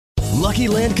Lucky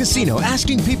Land Casino,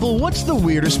 asking people, what's the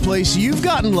weirdest place you've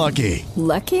gotten lucky?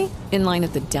 Lucky? In line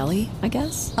at the deli, I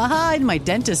guess? Aha, in my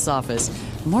dentist's office.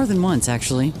 More than once,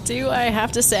 actually. Do I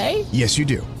have to say? Yes, you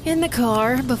do. In the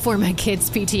car before my kids'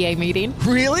 PTA meeting.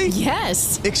 Really?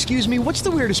 Yes. Excuse me, what's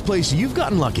the weirdest place you've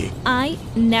gotten lucky? I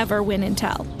never win and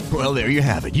tell. Well, there you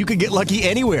have it. You can get lucky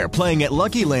anywhere, playing at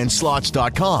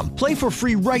LuckyLandSlots.com. Play for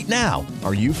free right now.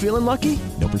 Are you feeling lucky?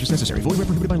 No purchase necessary. Void where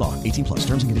prohibited by law. 18 plus.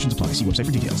 Terms and conditions apply. See website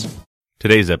for details.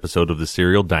 Today's episode of the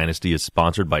Serial Dynasty is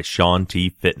sponsored by Shaun T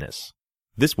Fitness.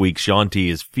 This week, Shaun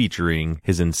T is featuring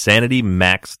his Insanity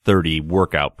Max 30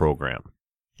 workout program.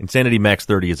 Insanity Max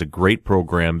 30 is a great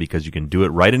program because you can do it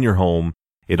right in your home.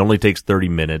 It only takes 30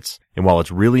 minutes, and while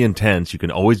it's really intense, you can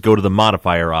always go to the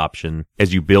modifier option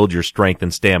as you build your strength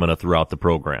and stamina throughout the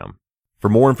program. For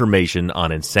more information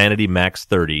on Insanity Max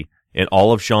 30 and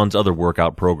all of Shaun's other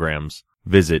workout programs,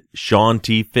 visit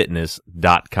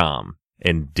ShaunTFitness.com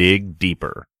and dig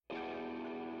deeper.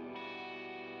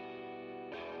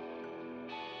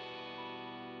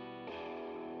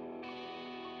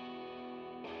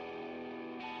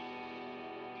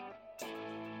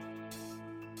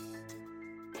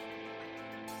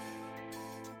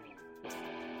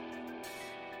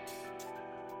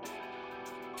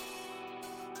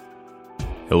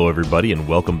 Hello everybody and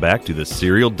welcome back to the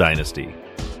Serial Dynasty.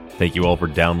 Thank you all for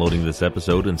downloading this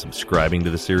episode and subscribing to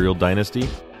the Serial Dynasty.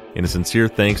 And a sincere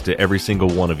thanks to every single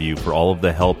one of you for all of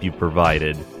the help you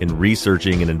provided in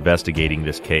researching and investigating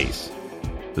this case.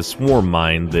 The swarm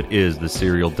mind that is the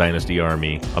Serial Dynasty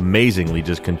Army amazingly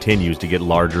just continues to get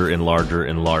larger and larger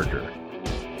and larger.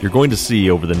 You're going to see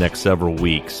over the next several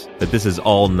weeks that this has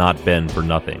all not been for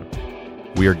nothing.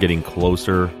 We are getting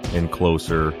closer and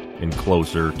closer and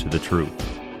closer to the truth.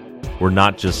 We're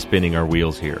not just spinning our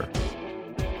wheels here.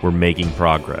 We're making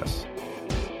progress.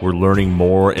 We're learning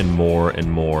more and more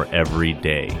and more every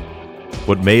day.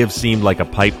 What may have seemed like a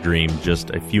pipe dream just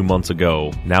a few months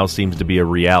ago now seems to be a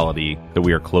reality that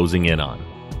we are closing in on.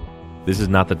 This is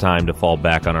not the time to fall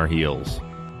back on our heels.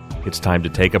 It's time to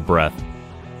take a breath,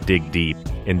 dig deep,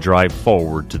 and drive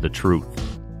forward to the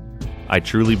truth. I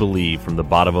truly believe from the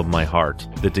bottom of my heart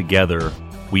that together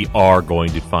we are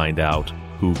going to find out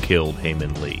who killed Hae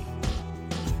Min Lee.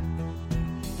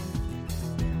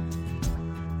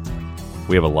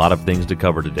 We have a lot of things to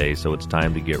cover today, so it's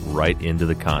time to get right into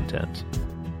the content.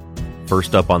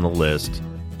 First up on the list,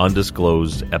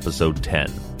 Undisclosed Episode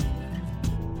 10.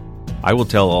 I will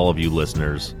tell all of you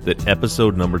listeners that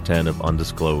episode number 10 of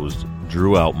Undisclosed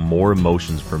drew out more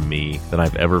emotions from me than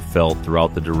I've ever felt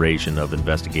throughout the duration of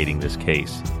investigating this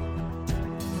case.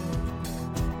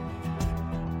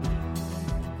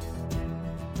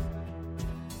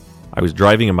 I was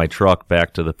driving in my truck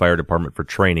back to the fire department for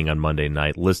training on Monday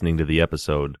night listening to the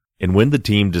episode, and when the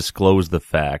team disclosed the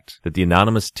fact that the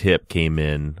anonymous tip came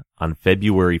in on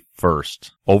February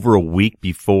 1st, over a week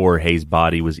before Hae's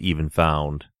body was even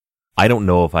found, I don't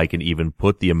know if I can even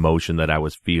put the emotion that I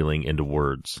was feeling into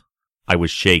words. I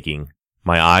was shaking.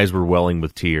 My eyes were welling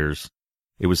with tears.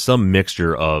 It was some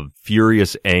mixture of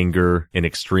furious anger and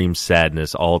extreme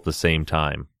sadness all at the same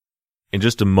time. In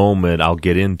just a moment, I'll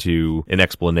get into an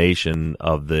explanation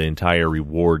of the entire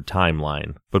reward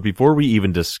timeline. But before we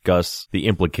even discuss the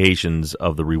implications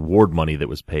of the reward money that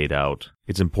was paid out,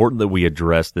 it's important that we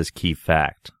address this key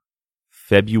fact.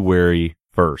 February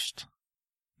 1st.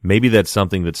 Maybe that's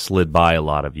something that slid by a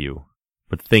lot of you,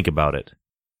 but think about it.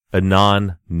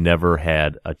 Adnan never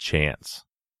had a chance.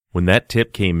 When that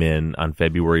tip came in on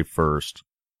February 1st,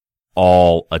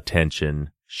 all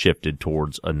attention shifted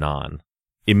towards Adnan.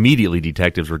 Immediately,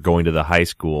 detectives were going to the high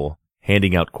school,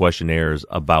 handing out questionnaires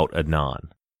about Adnan.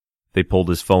 They pulled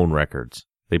his phone records.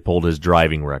 They pulled his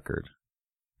driving record.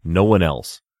 No one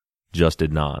else, just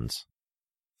Adnan's.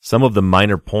 Some of the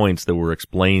minor points that were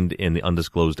explained in the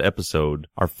Undisclosed episode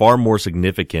are far more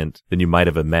significant than you might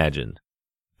have imagined.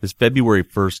 This February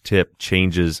 1st tip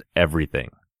changes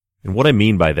everything. And what I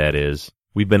mean by that is,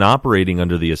 we've been operating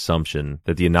under the assumption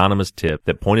that the anonymous tip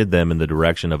that pointed them in the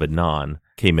direction of Adnan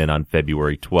came in on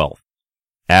February 12th,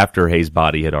 after Hae's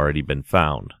body had already been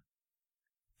found,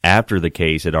 after the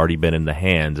case had already been in the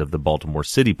hands of the Baltimore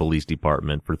City Police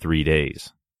Department for 3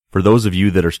 days. For those of you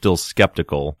that are still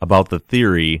skeptical about the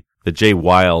theory that Jay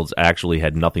Wilds actually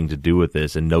had nothing to do with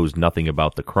this and knows nothing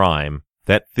about the crime,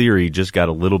 that theory just got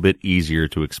a little bit easier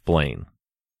to explain.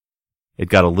 It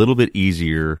got a little bit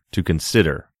easier to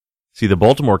consider. See, the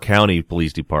Baltimore County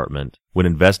Police Department, when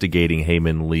investigating Hae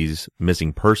Min Lee's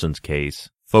missing persons case,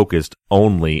 focused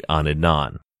only on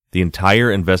Adnan. The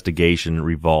entire investigation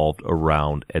revolved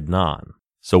around Adnan.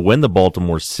 So when the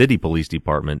Baltimore City Police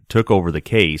Department took over the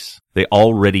case, they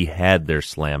already had their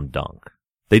slam dunk.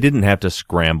 They didn't have to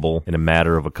scramble in a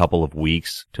matter of a couple of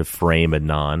weeks to frame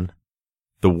Adnan.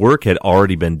 The work had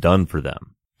already been done for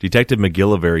them. Detective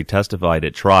McGillivray testified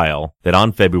at trial that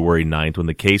on February 9th, when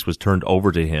the case was turned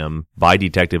over to him by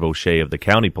Detective O'Shea of the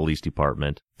County Police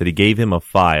Department, that he gave him a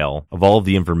file of all of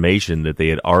the information that they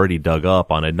had already dug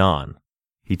up on Adnan.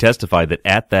 He testified that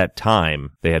at that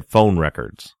time, they had phone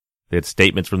records. They had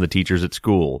statements from the teachers at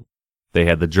school. They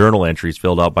had the journal entries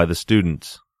filled out by the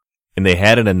students. And they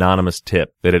had an anonymous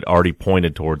tip that had already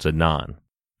pointed towards Adnan.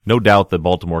 No doubt the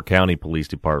Baltimore County Police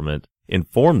Department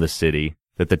informed the city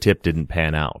that the tip didn't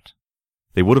pan out.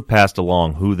 They would have passed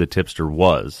along who the tipster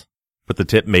was, but the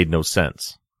tip made no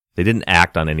sense. They didn't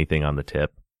act on anything on the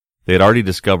tip. They had already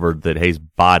discovered that Hayes'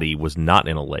 body was not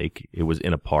in a lake, it was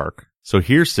in a park. So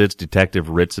here sits Detective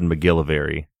Ritson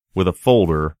McGillivray with a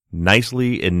folder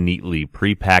nicely and neatly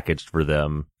pre-packaged for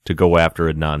them to go after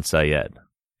Adnan Syed.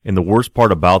 And the worst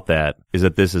part about that is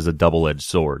that this is a double-edged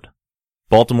sword.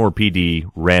 Baltimore PD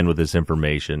ran with this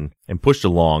information and pushed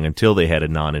along until they had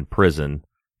Adnan in prison,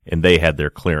 and they had their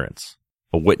clearance.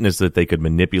 A witness that they could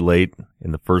manipulate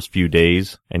in the first few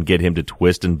days and get him to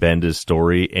twist and bend his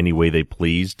story any way they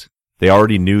pleased. They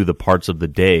already knew the parts of the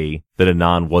day that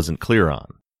Adnan wasn't clear on.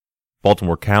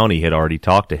 Baltimore County had already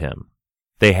talked to him.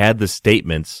 They had the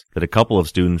statements that a couple of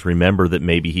students remember that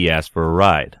maybe he asked for a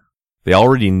ride. They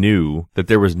already knew that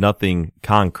there was nothing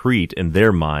concrete in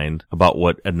their mind about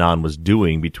what Adnan was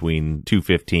doing between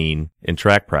 2:15 and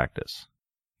track practice.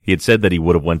 He had said that he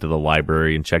would have went to the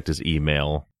library and checked his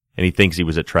email, and he thinks he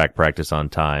was at track practice on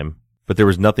time, but there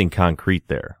was nothing concrete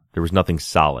there. There was nothing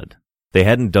solid. They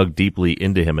hadn't dug deeply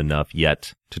into him enough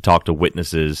yet to talk to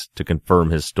witnesses to confirm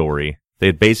his story. They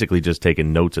had basically just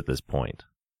taken notes at this point.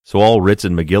 So all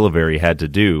Ritson McGillivray had to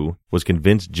do was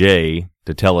convince Jay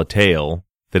to tell a tale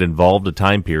that involved a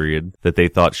time period that they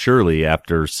thought surely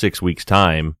after 6 weeks'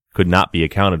 time could not be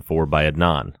accounted for by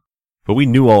Adnan. But we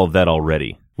knew all of that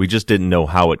already. We just didn't know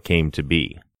how it came to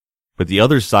be. But the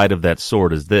other side of that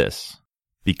sword is this.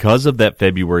 Because of that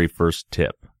February 1st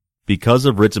tip, because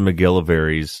of Ritson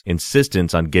McGillivray's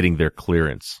insistence on getting their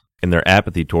clearance and their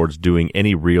apathy towards doing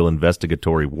any real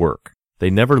investigatory work, they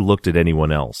never looked at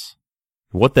anyone else.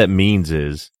 What that means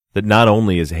is that not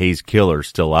only is Hayes' killer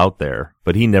still out there,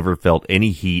 but he never felt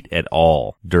any heat at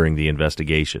all during the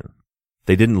investigation.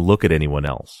 They didn't look at anyone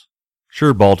else.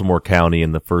 Sure, Baltimore County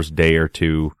in the first day or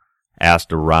two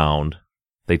asked around.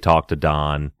 They talked to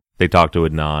Don. They talked to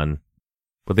Adnan.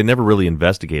 But they never really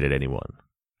investigated anyone.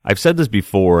 I've said this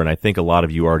before, and I think a lot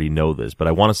of you already know this, but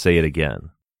I want to say it again.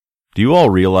 Do you all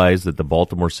realize that the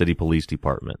Baltimore City Police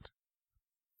Department,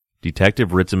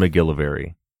 Detective Ritson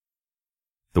McGillivray,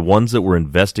 the ones that were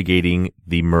investigating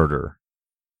the murder,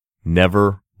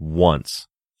 never once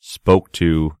spoke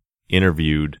to,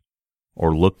 interviewed,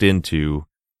 or looked into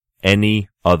any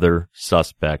other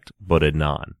suspect but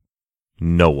Adnan?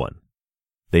 No one.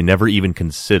 They never even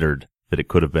considered that it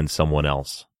could have been someone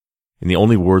else. And the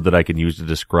only word that I can use to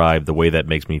describe the way that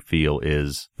makes me feel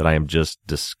is that I am just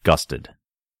disgusted.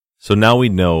 So now we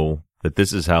know that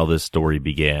this is how this story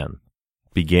began.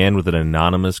 Began with an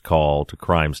anonymous call to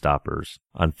Crime Stoppers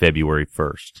on February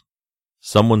 1st.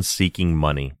 Someone seeking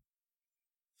money.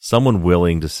 Someone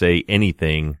willing to say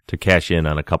anything to cash in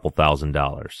on a couple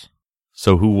 $1,000s.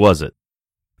 So who was it?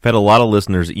 I've had a lot of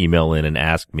listeners email in and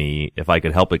ask me if I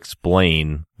could help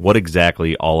explain what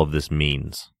exactly all of this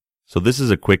means. So this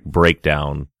is a quick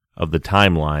breakdown of the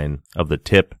timeline of the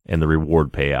tip and the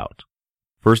reward payout.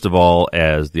 First of all,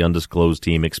 as the undisclosed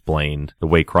team explained, the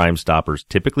way Crime Stoppers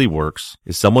typically works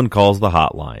is someone calls the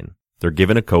hotline, they're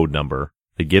given a code number,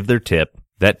 they give their tip,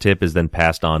 that tip is then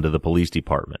passed on to the police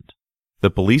department.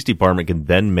 The police department can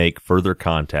then make further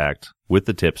contact with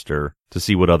the tipster to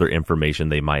see what other information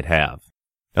they might have.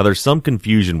 Now there's some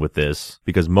confusion with this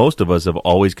because most of us have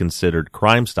always considered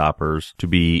Crime Stoppers to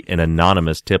be an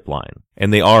anonymous tip line,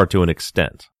 and they are to an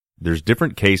extent. There's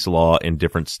different case law in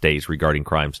different states regarding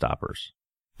Crime Stoppers.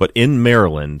 But in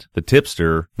Maryland, the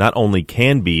tipster not only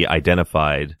can be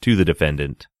identified to the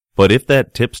defendant, but if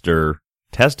that tipster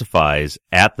testifies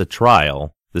at the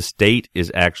trial, the state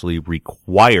is actually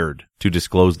required to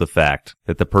disclose the fact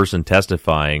that the person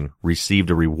testifying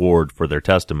received a reward for their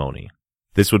testimony.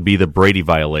 This would be the Brady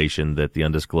violation that the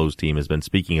undisclosed team has been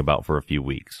speaking about for a few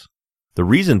weeks. The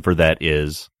reason for that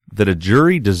is that a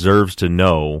jury deserves to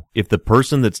know if the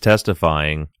person that's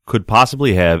testifying could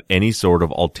possibly have any sort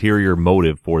of ulterior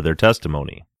motive for their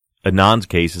testimony. Adnan's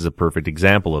case is a perfect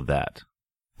example of that.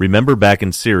 Remember back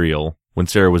in Serial, when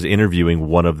Sarah was interviewing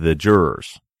one of the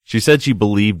jurors, she said she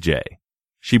believed Jay.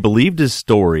 She believed his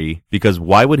story because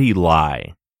why would he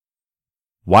lie?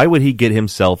 Why would he get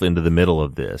himself into the middle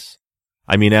of this?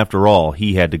 I mean, after all,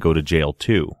 he had to go to jail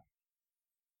too.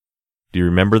 Do you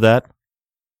remember that?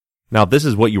 Now, if this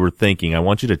is what you were thinking, I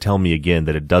want you to tell me again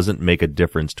that it doesn't make a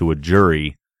difference to a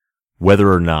jury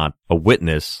whether or not a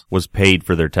witness was paid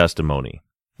for their testimony.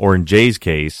 Or in Jay's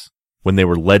case, when they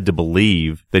were led to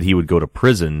believe that he would go to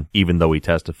prison even though he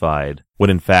testified, when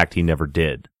in fact he never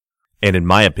did. And in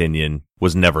my opinion,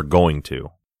 was never going to.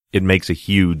 It makes a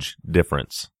huge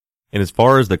difference. And as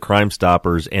far as the Crime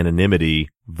Stoppers anonymity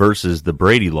versus the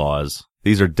Brady laws,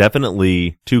 these are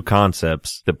definitely two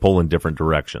concepts that pull in different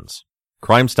directions.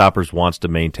 Crime Stoppers wants to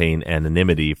maintain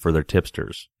anonymity for their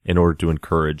tipsters in order to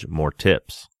encourage more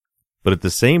tips. But at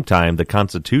the same time, the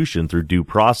Constitution, through due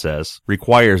process,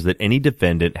 requires that any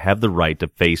defendant have the right to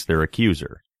face their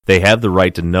accuser. They have the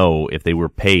right to know if they were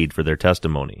paid for their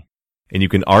testimony. And you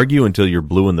can argue until you're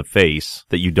blue in the face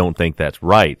that you don't think that's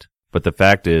right, but the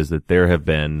fact is that there have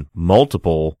been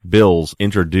multiple bills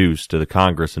introduced to the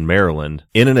Congress in Maryland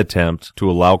in an attempt to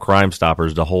allow Crime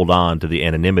Stoppers to hold on to the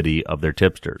anonymity of their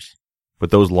tipsters.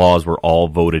 But those laws were all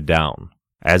voted down.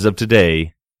 As of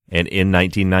today, and in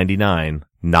 1999,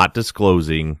 not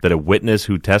disclosing that a witness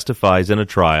who testifies in a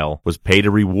trial was paid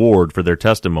a reward for their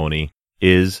testimony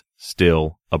is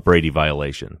still a Brady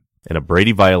violation. And a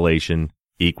Brady violation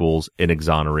equals an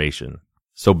exoneration.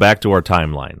 So back to our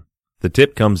timeline. The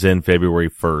tip comes in February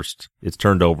 1st. It's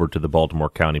turned over to the Baltimore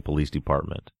County Police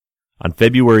Department. On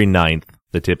February 9th,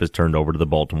 the tip is turned over to the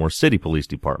Baltimore City Police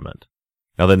Department.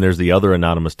 Now then there's the other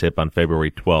anonymous tip on February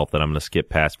 12th that I'm going to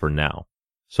skip past for now.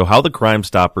 So how the Crime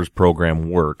Stoppers program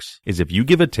works is if you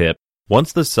give a tip,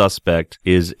 once the suspect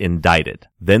is indicted,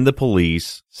 then the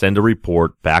police send a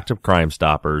report back to Crime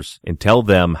Stoppers and tell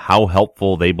them how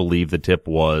helpful they believe the tip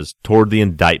was toward the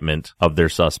indictment of their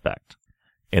suspect.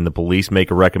 And the police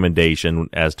make a recommendation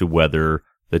as to whether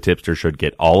the tipster should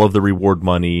get all of the reward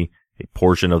money, a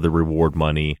portion of the reward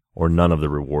money, or none of the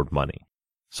reward money.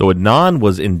 So Adnan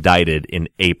was indicted in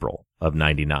April of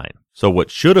 99. So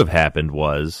what should have happened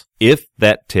was, if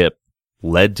that tip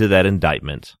led to that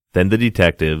indictment, then the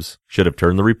detectives should have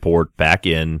turned the report back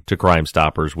in to Crime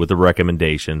Stoppers with a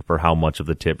recommendation for how much of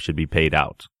the tip should be paid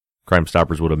out. Crime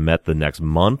Stoppers would have met the next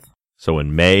month. So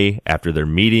in May, after their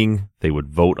meeting, they would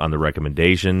vote on the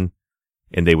recommendation,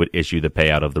 and they would issue the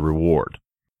payout of the reward.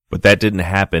 But that didn't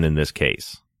happen in this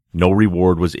case. No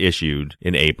reward was issued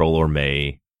in April or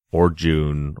May, or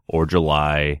June, or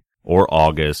July, or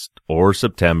August, or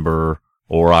September,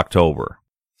 or October.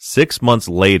 6 months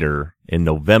later, in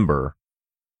November,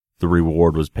 the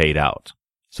reward was paid out.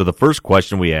 So the first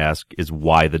question we ask is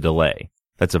why the delay?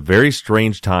 That's a very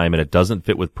strange time, and it doesn't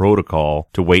fit with protocol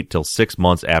to wait till 6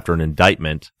 months after an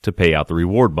indictment to pay out the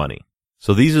reward money.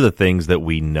 So these are the things that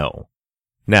we know.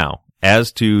 Now,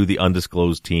 as to the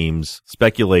undisclosed team's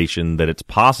speculation that it's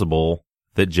possible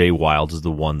that Jay Wilds is the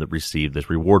one that received this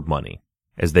reward money.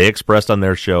 As they expressed on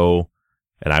their show,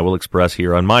 and I will express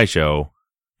here on my show,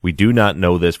 we do not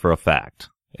know this for a fact.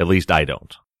 At least I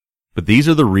don't. But these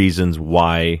are the reasons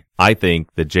why I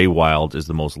think that Jay Wilds is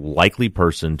the most likely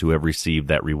person to have received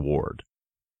that reward.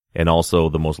 And also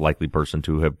the most likely person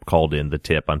to have called in the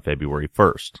tip on February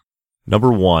 1st.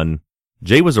 Number one,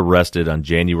 Jay was arrested on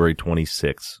January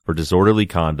 26th for disorderly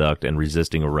conduct and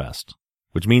resisting arrest,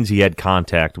 which means he had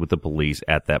contact with the police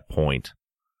at that point,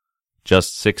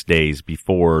 just 6 days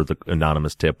before the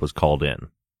anonymous tip was called in.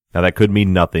 Now that could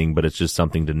mean nothing, but it's just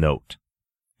something to note.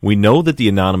 We know that the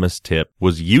anonymous tip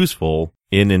was useful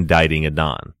in indicting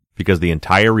Adnan because the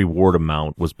entire reward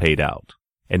amount was paid out.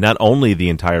 And not only the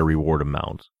entire reward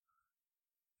amount,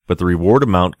 but the reward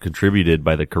amount contributed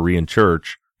by the Korean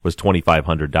church was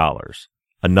 $2,500.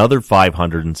 Another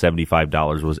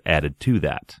 $575 was added to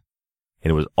that.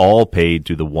 And it was all paid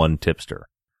to the one tipster.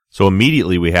 So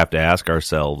immediately we have to ask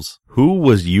ourselves, who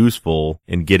was useful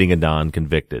in getting Adnan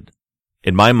convicted?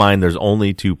 In my mind, there's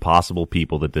only two possible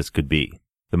people that this could be.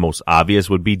 The most obvious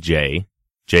would be Jay.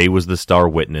 Jay was the star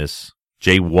witness.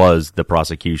 Jay was the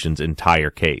prosecution's entire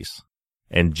case.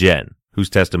 And Jen, whose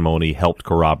testimony helped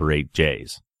corroborate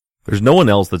Jay's. There's no one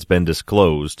else that's been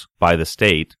disclosed by the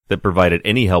state that provided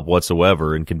any help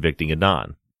whatsoever in convicting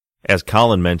Adnan. As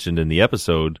Colin mentioned in the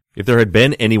episode, if there had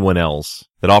been anyone else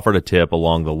that offered a tip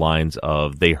along the lines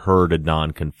of they heard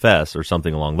Adnan confess or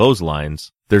something along those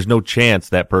lines, there's no chance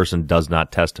that person does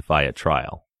not testify at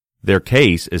trial. Their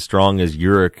case, as strong as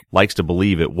Urich likes to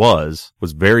believe it was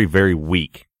very, very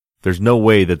weak. There's no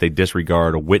way that they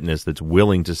disregard a witness that's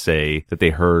willing to say that they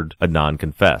heard Adnan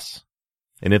confess.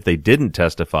 And if they didn't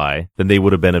testify, then they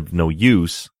would have been of no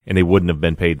use, and they wouldn't have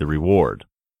been paid the reward.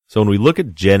 So when we look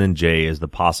at Jen and Jay as the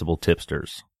possible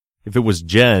tipsters, if it was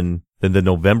Jen, then the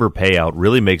November payout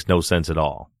really makes no sense at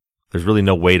all. There's really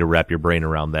no way to wrap your brain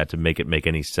around that to make it make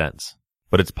any sense.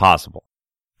 But it's possible.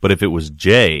 But if it was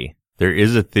Jay, there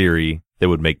is a theory that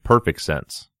would make perfect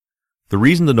sense. The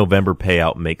reason the November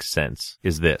payout makes sense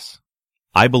is this.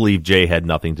 I believe Jay had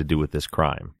nothing to do with this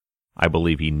crime. I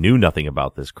believe he knew nothing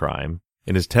about this crime,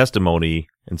 and his testimony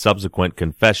and subsequent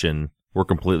confession were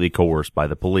completely coerced by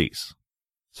the police.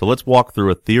 So let's walk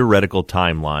through a theoretical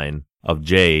timeline of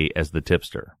Jay as the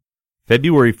tipster.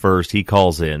 February 1st, he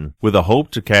calls in with a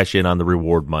hope to cash in on the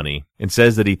reward money and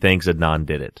says that he thinks Adnan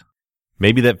did it.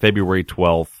 Maybe that February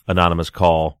 12th anonymous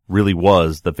call really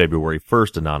was the February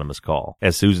 1st anonymous call,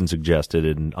 as Susan suggested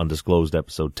in Undisclosed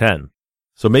episode 10.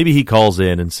 So maybe he calls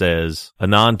in and says,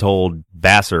 Adnan told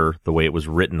Basser the way it was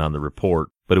written on the report,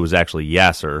 but it was actually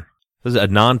Yasser.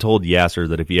 Adnan told Yasser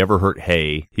that if he ever hurt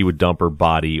Hay, he would dump her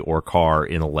body or car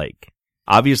in a lake.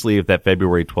 Obviously, if that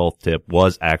February 12th tip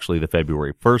was actually the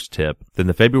February 1st tip, then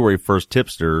the February 1st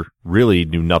tipster really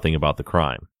knew nothing about the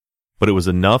crime. But it was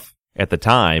enough at the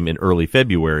time in early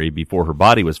February before her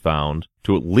body was found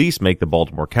to at least make the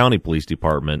Baltimore County Police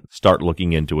Department start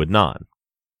looking into Adnan.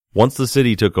 Once the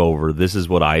city took over, this is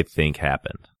what I think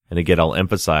happened. And again, I'll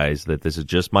emphasize that this is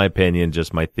just my opinion,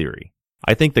 just my theory.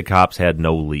 I think the cops had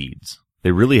no leads.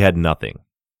 They really had nothing.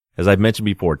 As I've mentioned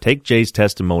before, take Jay's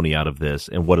testimony out of this,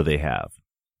 and what do they have?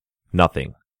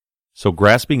 Nothing. So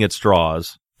grasping at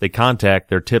straws, they contact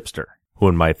their tipster, who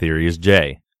in my theory is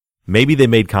Jay. Maybe they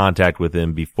made contact with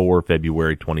him before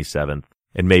February 27th,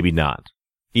 and maybe not.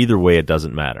 Either way, it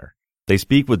doesn't matter. They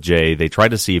speak with Jay, they try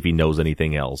to see if he knows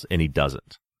anything else, and he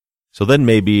doesn't. So then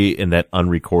maybe in that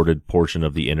unrecorded portion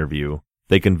of the interview,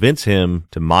 they convince him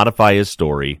to modify his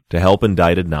story to help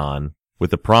indict Adnan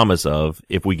with the promise of,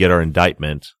 if we get our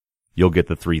indictment, you'll get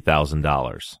the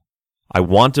 $3,000. I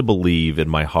want to believe in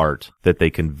my heart that they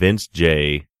convinced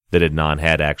Jay that Adnan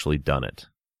had actually done it.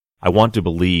 I want to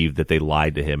believe that they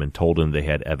lied to him and told him they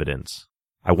had evidence.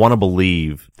 I want to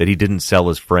believe that he didn't sell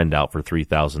his friend out for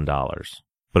 $3,000.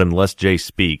 But unless Jay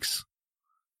speaks,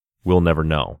 we'll never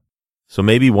know. So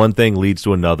maybe one thing leads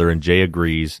to another and Jay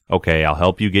agrees, okay, I'll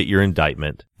help you get your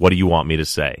indictment. What do you want me to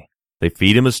say? They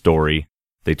feed him a story,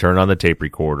 they turn on the tape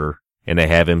recorder, and they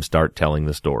have him start telling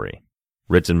the story.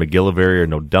 Ritz and McGillivray are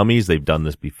no dummies, they've done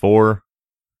this before.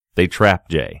 They trap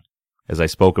Jay. As I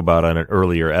spoke about on an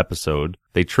earlier episode,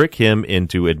 they trick him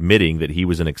into admitting that he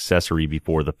was an accessory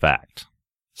before the fact.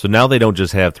 So now they don't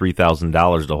just have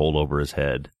 $3,000 to hold over his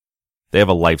head, they have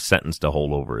a life sentence to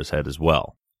hold over his head as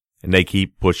well. And they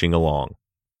keep pushing along.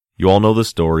 You all know the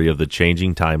story of the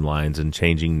changing timelines and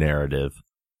changing narrative,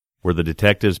 where the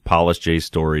detectives polish Jay's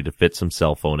story to fit some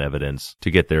cell phone evidence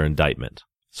to get their indictment.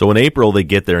 So in April, they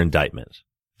get their indictment.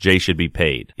 Jay should be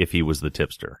paid if he was the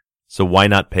tipster. So why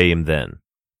not pay him then?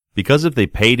 Because if they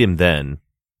paid him then,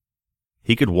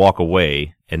 he could walk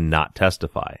away and not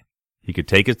testify. He could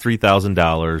take his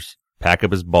 $3,000, pack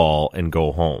up his ball, and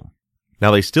go home. Now,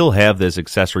 they still have this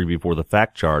accessory before the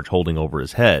fact charge holding over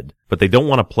his head, but they don't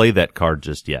want to play that card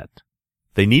just yet.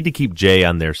 They need to keep Jay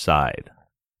on their side.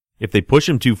 If they push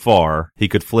him too far, he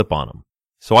could flip on them.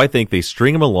 So I think they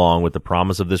string him along with the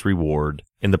promise of this reward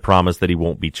and the promise that he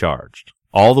won't be charged,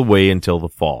 all the way until the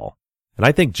fall. And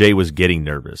I think Jay was getting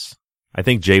nervous. I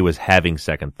think Jay was having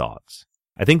second thoughts.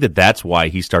 I think that that's why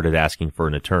he started asking for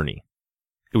an attorney.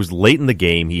 It was late in the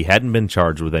game, he hadn't been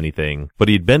charged with anything, but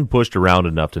he had been pushed around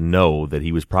enough to know that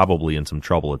he was probably in some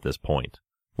trouble at this point.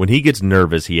 When he gets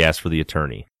nervous, he asks for the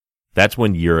attorney. That's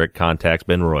when Urich contacts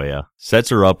Ben Roya, sets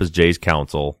her up as Jay's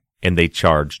counsel, and they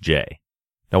charge Jay.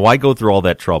 Now why go through all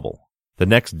that trouble? The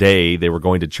next day, they were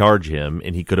going to charge him,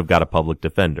 and he could have got a public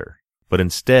defender. But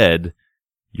instead,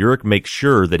 Urich makes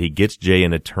sure that he gets Jay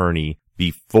an attorney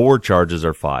before charges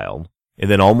are filed,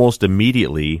 and then almost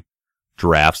immediately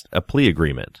drafts a plea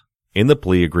agreement. In the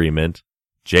plea agreement,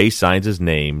 Jay signs his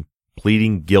name,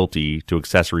 pleading guilty to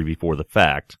accessory before the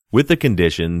fact, with the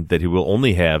condition that he will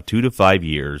only have 2 to 5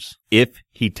 years if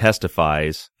he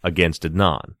testifies against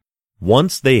Adnan.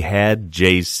 Once they had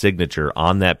Jay's signature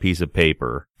on that piece of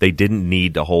paper, they didn't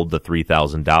need to hold the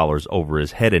 $3,000 over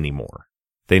his head anymore.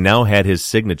 They now had his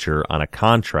signature on a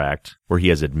contract where he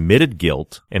has admitted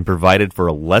guilt and provided for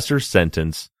a lesser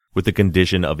sentence with the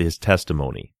condition of his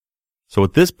testimony. So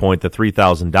at this point, the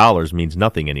 $3,000 means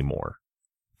nothing anymore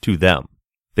to them.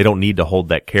 They don't need to hold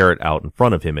that carrot out in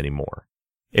front of him anymore.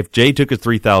 If Jay took his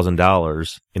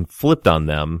 $3,000 and flipped on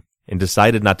them and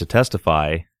decided not to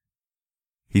testify,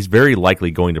 he's very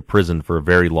likely going to prison for a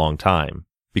very long time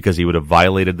because he would have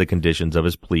violated the conditions of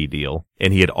his plea deal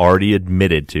and he had already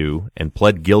admitted to and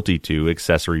pled guilty to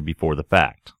accessory before the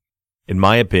fact. In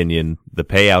my opinion, the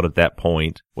payout at that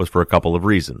point was for a couple of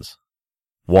reasons.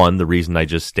 One, the reason I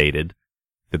just stated,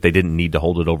 that they didn't need to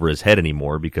hold it over his head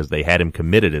anymore because they had him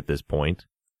committed at this point.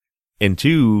 And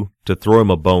 2, to throw him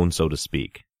a bone, so to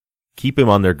speak. Keep him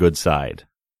on their good side.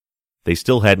 They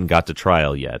still hadn't got to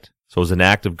trial yet, so as an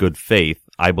act of good faith,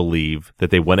 I believe that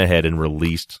they went ahead and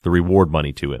released the reward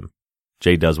money to him.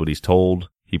 Jay does what he's told,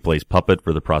 he plays puppet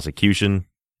for the prosecution,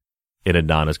 and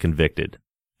Adnan is convicted.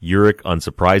 Urich,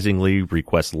 unsurprisingly,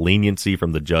 requests leniency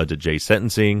from the judge at Jay's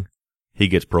sentencing. He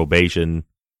gets probation,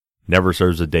 never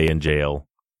serves a day in jail,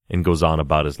 and goes on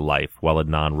about his life while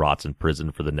Adnan rots in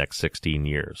prison for the next 16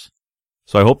 years.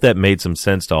 So I hope that made some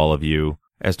sense to all of you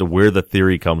as to where the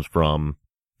theory comes from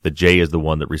that Jay is the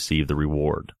one that received the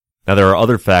reward. Now, there are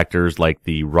other factors like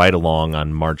the ride-along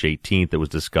on March 18th that was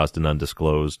discussed and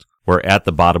undisclosed, where at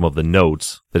the bottom of the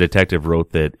notes, the detective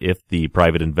wrote that if the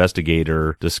private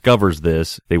investigator discovers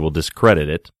this, they will discredit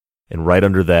it, and right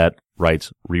under that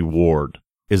writes reward.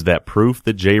 Is that proof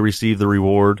that Jay received the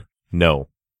reward? No.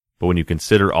 But when you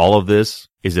consider all of this,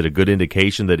 is it a good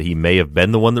indication that he may have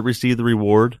been the one that received the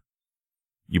reward?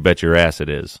 You bet your ass it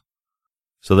is.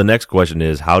 So the next question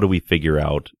is, how do we figure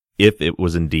out if it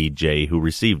was indeed Jay who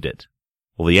received it?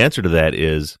 Well, the answer to that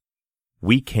is,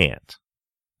 we can't,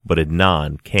 but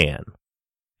Adnan can.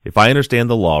 If I understand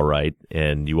the law right,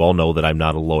 and you all know that I'm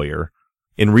not a lawyer,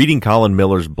 in reading Colin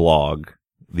Miller's blog,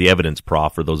 The Evidence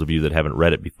Prof, for those of you that haven't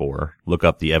read it before, look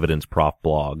up the Evidence Prof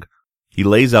blog. He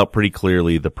lays out pretty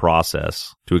clearly the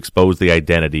process to expose the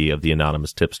identity of the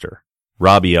anonymous tipster.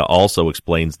 Rabia also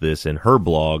explains this in her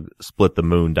blog,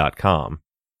 splitthemoon.com.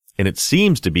 And it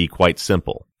seems to be quite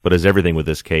simple, but as everything with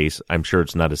this case, I'm sure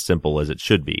it's not as simple as it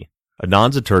should be.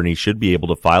 Adnan's attorney should be able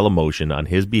to file a motion on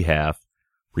his behalf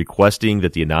requesting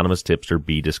that the anonymous tipster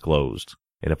be disclosed.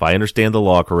 And if I understand the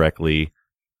law correctly,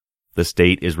 the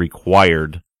state is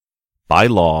required by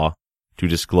law to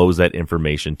disclose that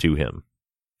information to him.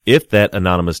 If that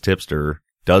anonymous tipster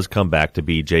does come back to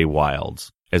be Jay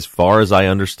Wilds, as far as I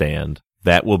understand,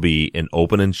 that will be an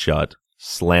open and shut,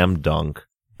 slam dunk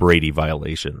Brady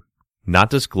violation. Not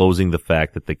disclosing the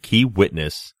fact that the key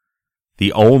witness,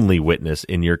 the only witness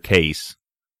in your case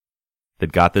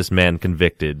that got this man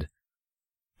convicted,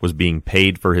 was being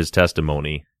paid for his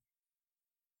testimony,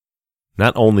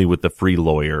 not only with the free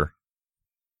lawyer,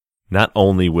 not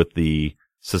only with the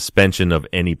suspension of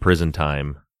any prison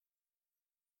time,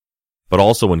 but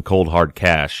also in cold hard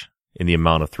cash in the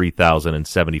amount of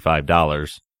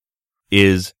 $3,075,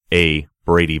 is a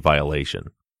Brady violation.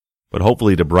 But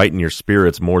hopefully to brighten your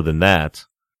spirits more than that,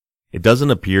 it doesn't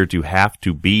appear to have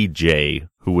to be Jay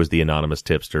who was the anonymous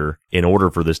tipster in order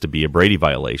for this to be a Brady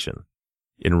violation.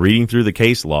 In reading through the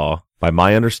case law, by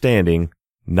my understanding,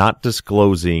 not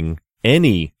disclosing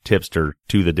any tipster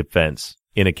to the defense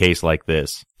in a case like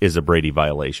this is a Brady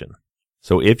violation.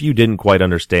 So if you didn't quite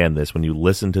understand this when you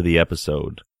listened to the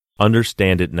episode,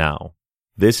 understand it now.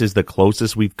 This is the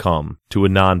closest we've come to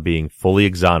Adnan being fully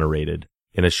exonerated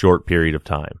in a short period of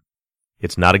time.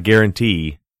 It's not a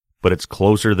guarantee, but it's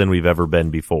closer than we've ever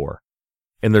been before.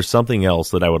 And there's something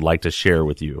else that I would like to share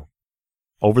with you.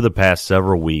 Over the past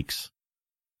several weeks,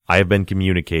 I have been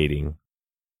communicating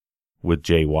with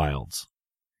Jay Wilds.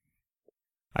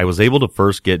 I was able to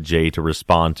first get Jay to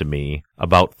respond to me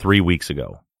about 3 weeks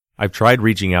ago. I've tried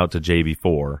reaching out to Jay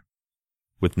before,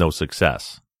 with no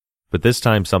success. But this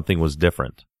time something was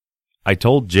different. I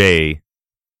told Jay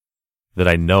that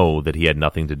I know that he had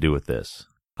nothing to do with this.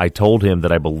 I told him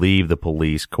that I believe the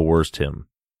police coerced him.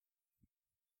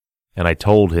 And I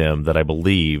told him that I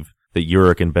believe that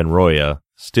Urich and Benroya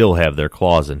still have their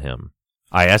claws in him.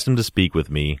 I asked him to speak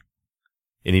with me,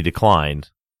 and he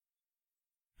declined,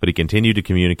 but he continued to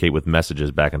communicate with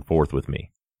messages back and forth with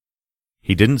me.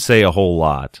 He didn't say a whole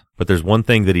lot, but there's one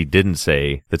thing that he didn't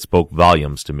say that spoke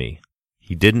volumes to me.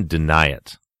 He didn't deny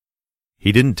it.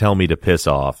 He didn't tell me to piss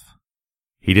off.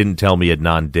 He didn't tell me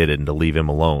Adnan did it and to leave him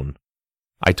alone.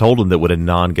 I told him that when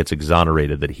Adnan gets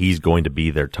exonerated that he's going to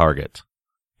be their target.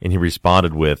 And he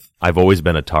responded with, "I've always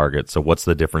been a target, so what's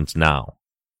the difference now?"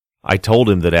 I told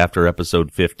him that after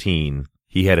episode 15,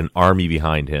 he had an army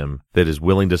behind him that is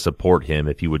willing to support him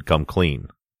if he would come clean.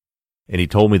 And he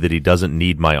told me that he doesn't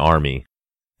need my army,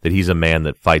 that he's a man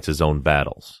that fights his own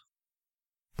battles.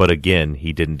 But again,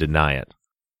 he didn't deny it.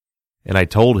 And I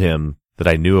told him that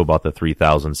I knew about the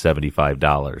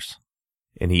 $3,075.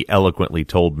 And he eloquently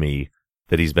told me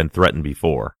that he's been threatened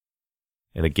before.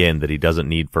 And again, that he doesn't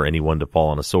need for anyone to fall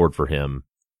on a sword for him,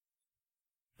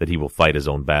 that he will fight his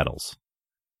own battles.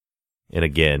 And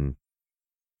again,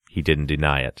 he didn't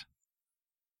deny it.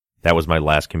 That was my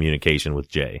last communication with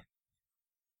Jay.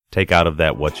 Take out of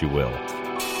that what you will.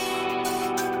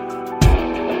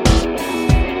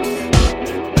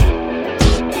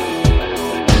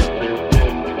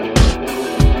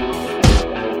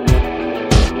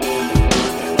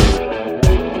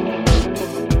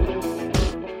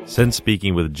 Since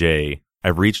speaking with Jay,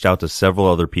 I've reached out to several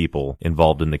other people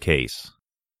involved in the case.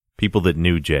 People that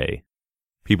knew Jay.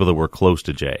 People that were close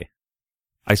to Jay.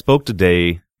 I spoke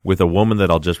today with a woman that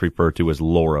I'll just refer to as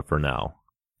Laura for now.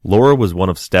 Laura was one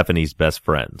of Stephanie's best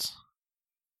friends.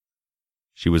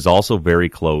 She was also very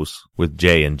close with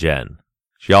Jay and Jen.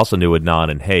 She also knew Adnan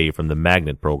and Hay from the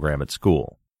magnet program at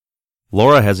school.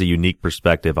 Laura has a unique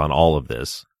perspective on all of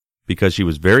this because she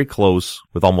was very close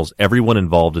with almost everyone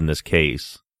involved in this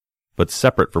case, but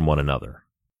separate from one another.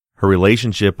 Her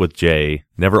relationship with Jay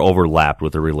never overlapped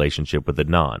with her relationship with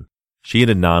Adnan. She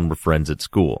and Adnan were friends at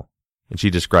school, and she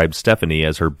described Stephanie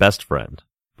as her best friend,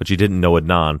 but she didn't know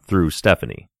Adnan through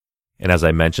Stephanie. And as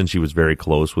I mentioned, she was very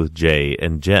close with Jay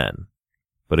and Jen,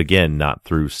 but again, not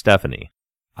through Stephanie.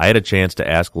 I had a chance to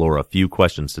ask Laura a few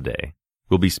questions today.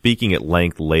 We'll be speaking at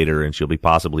length later, and she'll be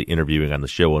possibly interviewing on the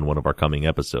show in one of our coming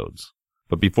episodes.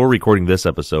 But before recording this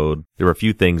episode, there were a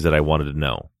few things that I wanted to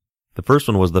know. The first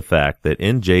one was the fact that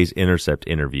in Jay's Intercept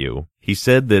interview, he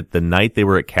said that the night they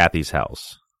were at Kathy's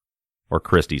house, or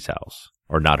Christy's house,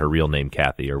 or not her real name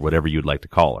Kathy, or whatever you'd like to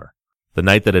call her, the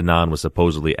night that Adnan was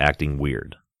supposedly acting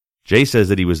weird. Jay says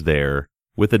that he was there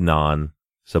with Adnan,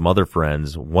 some other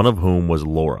friends, one of whom was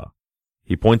Laura.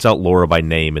 He points out Laura by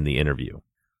name in the interview.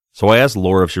 So I asked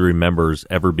Laura if she remembers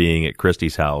ever being at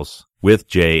Christy's house with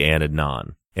Jay and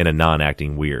Adnan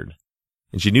acting weird.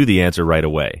 And she knew the answer right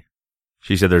away.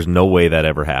 She said there's no way that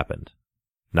ever happened.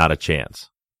 Not a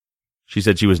chance. She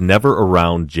said she was never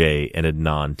around Jay and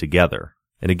Adnan together.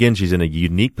 And again, she's in a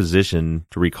unique position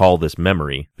to recall this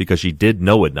memory because she did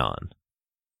know Adnan.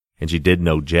 And she did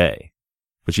know Jay.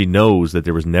 But she knows that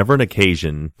there was never an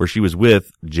occasion where she was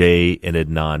with Jay and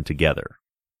Adnan together.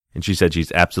 And she said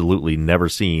she's absolutely never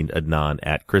seen Adnan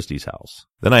at Christy's house.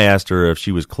 Then I asked her if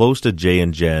she was close to Jay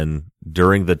and Jen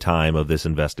during the time of this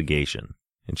investigation.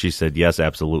 And she said, yes,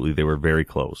 absolutely, they were very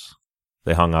close.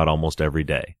 They hung out almost every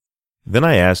day. Then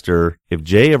I asked her if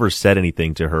Jay ever said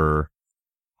anything to her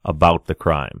about the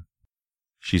crime.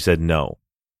 She said no.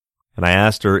 And I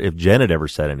asked her if Jen had ever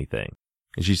said anything.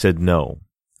 And she said no.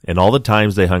 And all the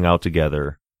times they hung out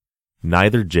together,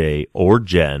 neither Jay or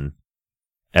Jen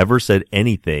ever said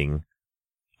anything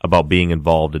about being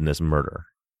involved in this murder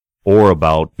or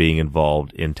about being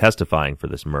involved in testifying for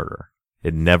this murder.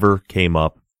 It never came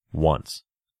up once.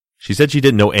 She said she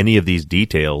didn't know any of these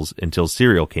details until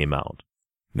Serial came out.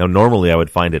 Now, normally I would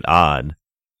find it odd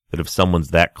that if someone's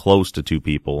that close to two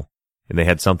people and they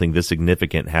had something this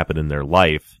significant happen in their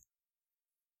life,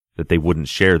 that they wouldn't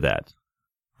share that,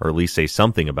 or at least say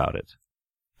something about it.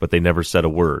 But they never said a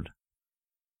word.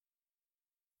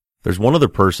 There's one other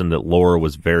person that Laura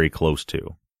was very close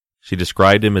to. She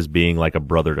described him as being like a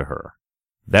brother to her.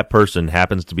 That person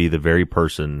happens to be the very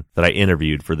person that I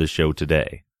interviewed for this show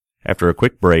today. After a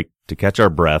quick break, to catch our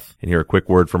breath and hear a quick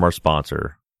word from our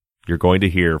sponsor, you're going to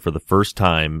hear for the first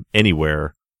time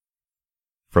anywhere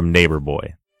from Neighbor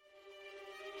Boy.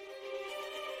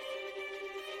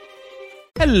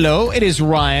 Hello, it is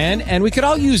Ryan, and we could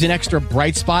all use an extra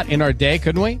bright spot in our day,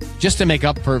 couldn't we? Just to make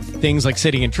up for things like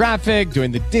sitting in traffic,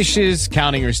 doing the dishes,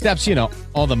 counting your steps, you know,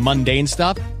 all the mundane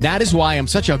stuff. That is why I'm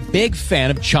such a big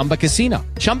fan of Chumba Casino.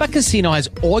 Chumba Casino has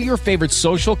all your favorite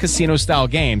social casino-style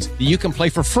games that you can play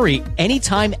for free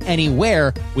anytime,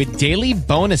 anywhere with daily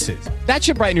bonuses. That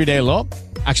should brighten your day a little.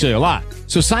 Actually, a lot.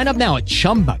 So sign up now at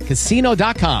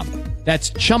ChumbaCasino.com.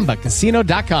 That's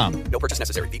ChumbaCasino.com. No purchase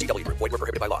necessary. VGW Group. Void where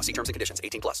prohibited by law. See terms and conditions.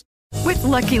 18+. With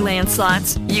Lucky Land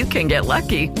Slots, you can get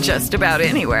lucky just about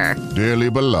anywhere. Dearly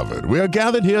beloved, we are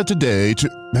gathered here today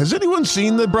to... Has anyone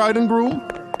seen the bride and groom?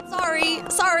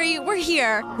 Sorry, we're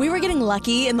here. We were getting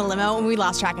lucky in the limo and we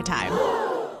lost track of time.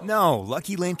 No,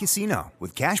 Lucky Land Casino.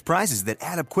 With cash prizes that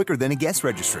add up quicker than a guest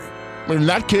registry. In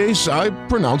that case, I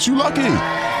pronounce you lucky.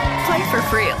 Play for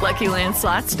free at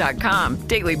LuckyLandSlots.com.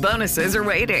 Daily bonuses are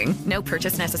waiting. No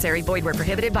purchase necessary. Void where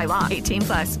prohibited by law.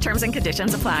 18+. Terms and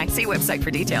conditions apply. See website for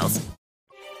details.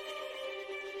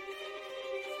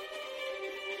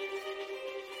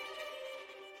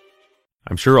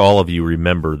 I'm sure all of you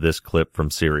remember this clip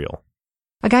from Serial.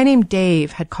 A guy named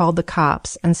Dave had called the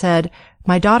cops and said,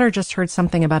 "My daughter just heard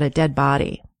something about a dead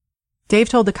body." Dave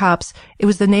told the cops it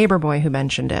was the neighbor boy who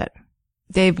mentioned it.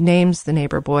 Dave names the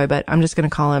neighbor boy, but I'm just going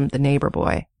to call him the neighbor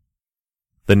boy.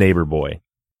 The neighbor boy.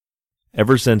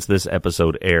 Ever since this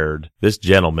episode aired, this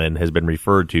gentleman has been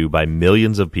referred to by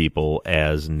millions of people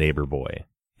as Neighbor Boy,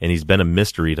 and he's been a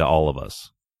mystery to all of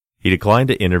us. He declined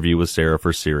to interview with Sarah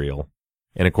for Serial,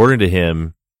 and according to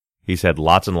him, he's had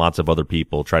lots and lots of other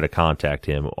people try to contact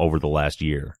him over the last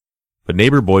year. But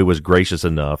Neighbor Boy was gracious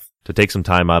enough to take some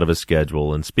time out of his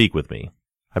schedule and speak with me.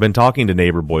 I've been talking to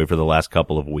Neighbor Boy for the last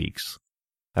couple of weeks.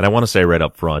 And I want to say right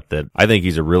up front that I think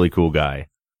he's a really cool guy.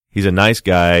 He's a nice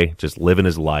guy, just living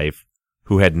his life,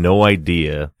 who had no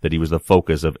idea that he was the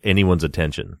focus of anyone's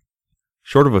attention.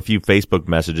 Short of a few Facebook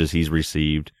messages he's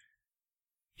received,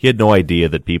 he had no idea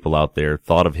that people out there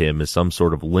thought of him as some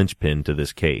sort of linchpin to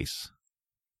this case.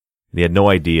 And he had no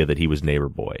idea that he was Neighbor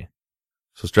Boy.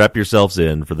 So strap yourselves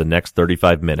in for the next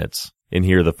 35 minutes and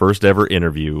hear the first ever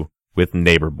interview with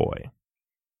Neighbor Boy.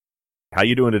 How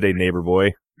you doing today, Neighbor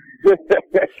Boy?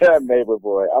 Neighbor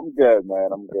Boy. I'm good, man.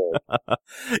 I'm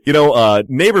good.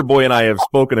 Neighbor Boy and I have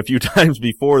spoken a few times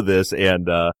before this, and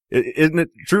isn't it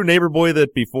true, Neighbor Boy,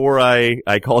 that before I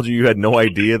called you, you had no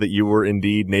idea that you were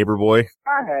indeed Neighbor Boy?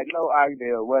 I had no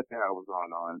idea what the hell was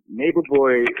going on. Neighbor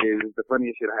Boy is the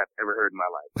funniest shit I have ever heard in my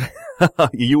life.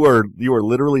 You are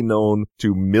literally known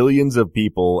to millions of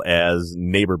people as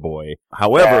Neighbor Boy.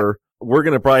 However, we're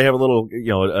going to probably have a little,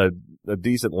 a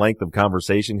decent length of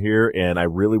conversation here, and I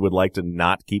really would like to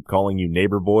not keep calling you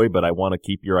Neighbor Boy, but I want to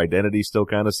keep your identity still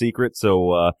kind of secret.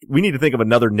 So, we need to think of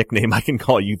another nickname I can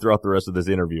call you throughout the rest of this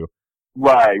interview.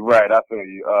 Right. I feel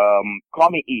you. Call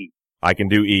me E. I can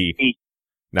do E. E.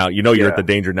 Now, you're at the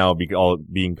danger now of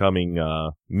becoming,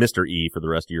 Mr. E for the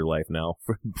rest of your life now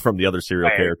from the other serial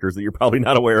characters that you're probably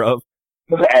not aware of.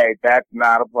 Hey, that's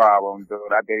not a problem, dude.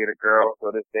 I dated a girl,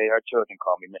 so this day her children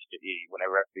call me Mr. E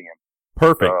whenever I see him.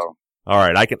 Perfect. All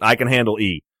right, I can handle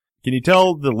E. Can you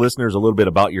tell the listeners a little bit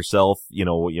about yourself?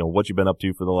 What you've been up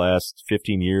to for the last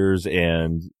 15 years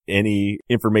and any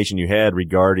information you had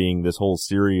regarding this whole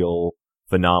serial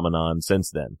phenomenon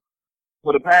since then.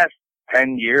 For the past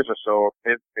 10 years or so,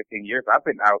 15 years, I've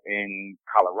been out in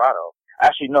Colorado.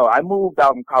 Actually, no, I moved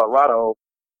out in Colorado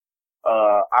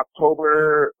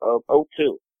October of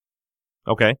 2002.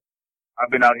 Okay. I've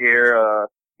been out here,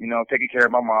 taking care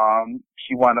of my mom.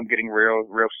 She wound up getting real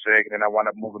sick, and then I wound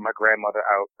up moving my grandmother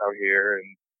out here,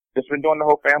 and just been doing the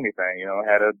whole family thing.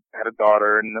 Had a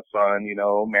daughter and a son.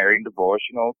 Married and divorced.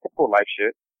 Typical life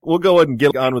shit. We'll go ahead and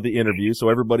get on with the interview. So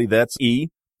everybody, that's E,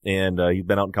 and he's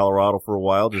been out in Colorado for a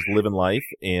while, just living life.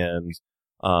 And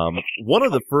one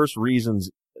of the first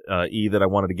reasons, E, that I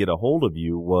wanted to get a hold of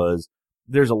you was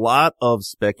there's a lot of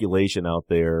speculation out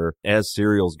there as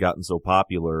serial's gotten so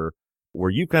popular, where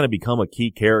you've kind of become a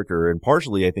key character, and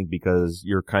partially I think because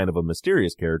you're kind of a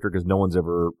mysterious character because no one's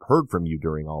ever heard from you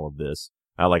during all of this.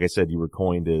 Like I said, you were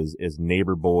coined as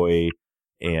Neighbor Boy,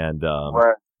 and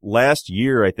last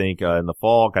year, I think, in the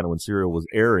fall, kind of when serial was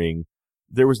airing,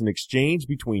 there was an exchange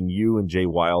between you and Jay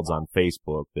Wilds on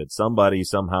Facebook that somebody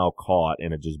somehow caught,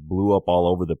 and it just blew up all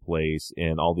over the place,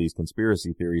 and all these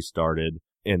conspiracy theories started,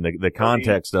 and the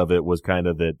context of it was kind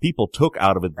of that people took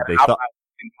out of it that they thought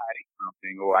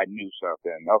something, or I knew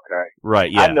something. Okay.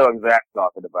 Right, yeah. I know exactly what I'm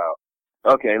talking about.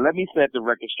 Okay, let me set the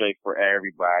record straight for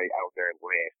everybody out there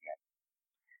listening.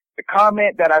 The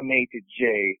comment that I made to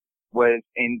Jay was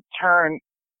in turn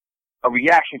a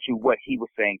reaction to what he was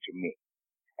saying to me.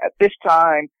 At this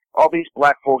time, all these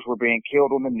black folks were being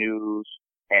killed on the news,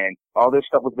 and all this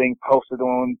stuff was being posted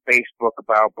on Facebook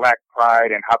about black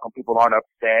pride and how come people aren't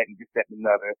upset and this, that, and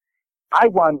another. I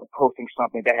wound up posting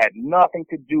something that had nothing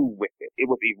to do with it. It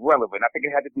was irrelevant. I think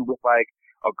it had to do with like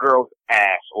a girl's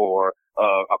ass or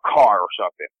a car or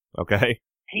something. Okay.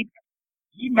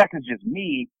 He messages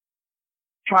me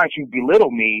trying to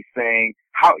belittle me, saying,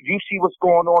 "How you see what's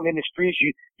going on in the streets?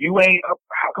 You ain't up.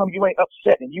 How come you ain't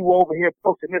upset? And you over here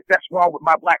posting this? That's wrong with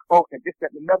my black folks and this,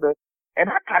 that, and another." And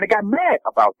I kind of got mad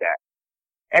about that,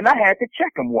 and I had to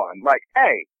check him one. Like,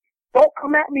 hey, don't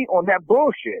come at me on that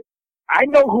bullshit. I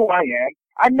know who I am.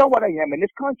 I know what I am in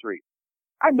this country.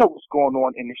 I know what's going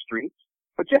on in the streets.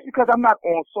 But just because I'm not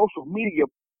on social media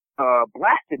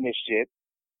blasting this shit,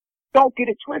 don't get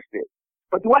it twisted.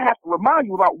 But do I have to remind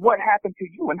you about what happened to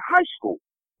you in high school?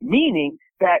 Meaning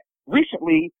that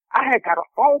recently I had got a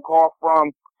phone call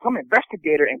from some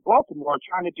investigator in Baltimore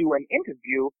trying to do an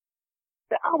interview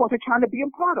that I wasn't trying to be a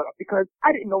part of because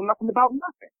I didn't know nothing about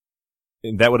nothing.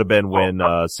 And that would have been when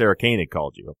Sarah Koenig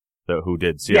called you. Who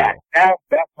did serial. Yeah,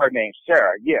 that's her name,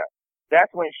 Sarah, yeah. That's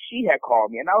when she had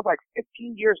called me, and I was like,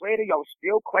 15 years later, y'all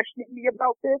still questioning me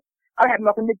about this? I had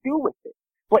nothing to do with it.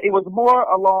 But it was more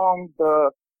along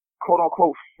the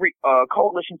quote-unquote free,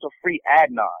 coalition to free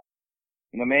Adnan.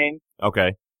 You know what I mean?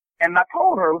 Okay. And I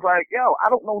told her, I was like, yo, I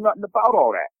don't know nothing about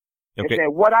all that. Okay. And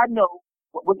said, what I know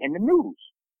was in the news.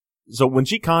 So when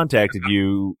she contacted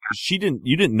you, you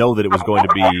didn't know that it was going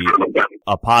to be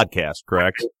a podcast,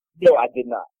 correct? No, I did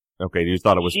not. Okay, you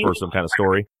thought it was for some kind of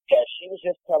story? Yeah, she was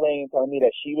just telling me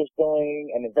that she was doing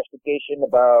an investigation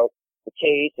about the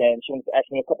case, and she was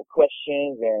asking me a couple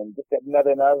questions, and this, that, and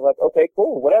another, and I was like, okay,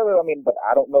 cool, whatever, but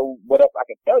I don't know what else I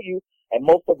can tell you, and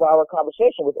most of our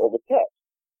conversation was over text.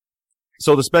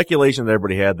 So the speculation that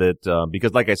everybody had that,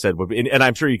 because like I said, and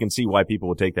I'm sure you can see why people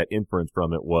would take that inference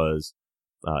from it was,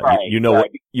 Right, you know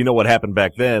right. what happened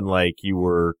back then, like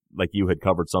you had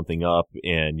covered something up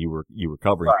and you were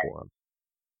covering Right. for him.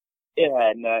 It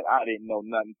had I didn't know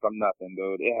nothing from nothing,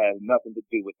 dude. It had nothing to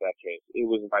do with that case. It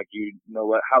was like, you know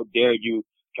what, how dare you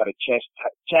try to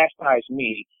chastise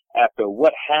me after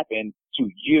what happened to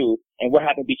you and what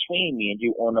happened between me and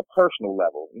you on a personal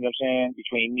level. You know what I'm saying?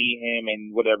 Between me, him,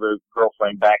 and whatever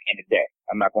girlfriend back in the day.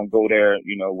 I'm not going to go there,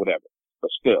 you know, whatever.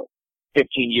 But still,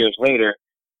 15 years later,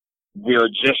 we're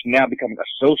just now becoming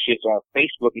associates on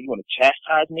Facebook and you want to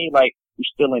chastise me like we're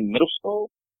still in middle school?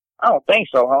 I don't think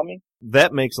so, homie.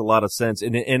 That makes a lot of sense.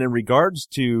 And in regards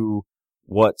to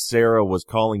what Sarah was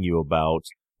calling you about,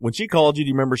 when she called you, do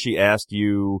you remember she asked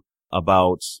you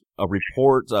about a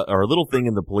report, or a little thing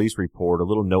in the police report, a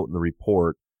little note in the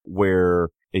report where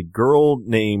a girl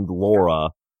named Laura,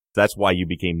 that's why you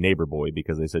became Neighbor Boy,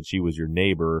 because they said she was your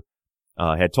neighbor,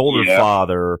 had told her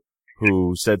father,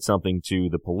 who said something to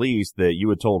the police, that you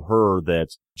had told her that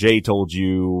Jay told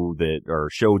you that, or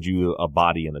showed you a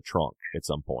body in a trunk at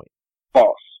some point.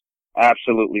 False.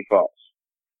 Absolutely false.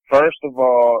 First of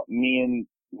all, me and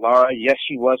Laura, yes,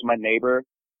 she was my neighbor,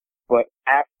 but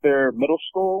after middle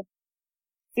school,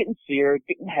 didn't see her,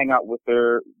 didn't hang out with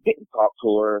her, didn't talk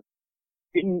to her,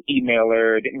 didn't email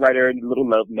her, didn't write her little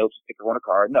love notes, stick her on a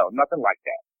card. No, nothing like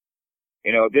that.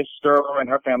 You know, this girl and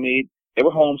her family, they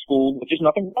were homeschooled, which is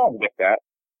nothing wrong with that.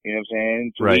 You know what I'm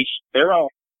saying? To each their own.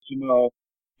 You know,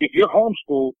 if you're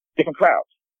homeschooled, different crowds.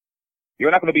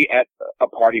 You're not going to be at a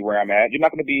party where I'm at. You're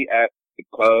not going to be at the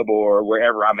club or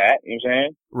wherever I'm at. You know what I'm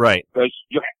saying? Right. Because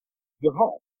you're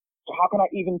home. So how can I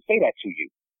even say that to you?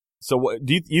 So what,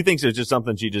 do you think it's just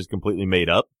something she just completely made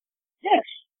up? Yes,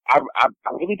 I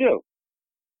really do.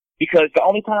 Because the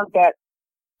only time that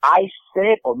I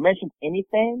said or mentioned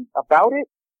anything about it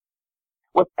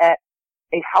was at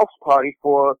a house party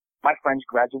for my friend's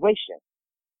graduation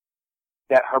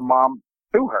that her mom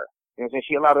threw her. You know what I'm saying?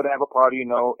 She allowed her to have a party, you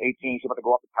know, 18, she's about to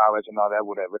go off to college and all that,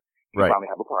 whatever. She finally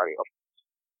have a party.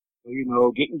 You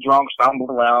know, getting drunk, stumbling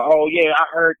around. Oh yeah, I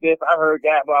heard this, I heard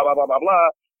that, blah, blah, blah, blah, blah.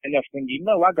 And next thing you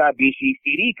know, I got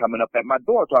BCCD coming up at my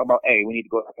door talking about, hey, we need to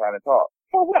go outside and talk.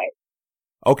 For what?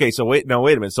 Okay, so wait a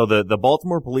minute. So the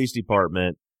Baltimore Police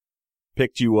Department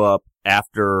picked you up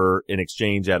after an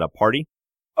exchange at a party?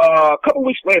 A couple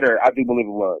weeks later, I do believe it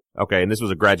was. Okay, and this was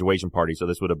a graduation party, so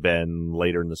this would have been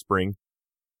later in the spring?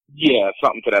 Yeah,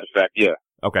 something to that effect, yeah.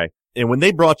 Okay. And when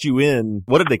they brought you in,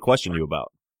 what did they question you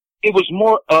about? It was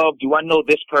more of, do I know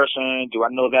this person? Do I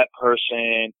know that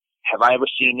person? Have I ever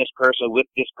seen this person with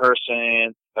this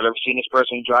person? Have I ever seen this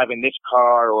person driving this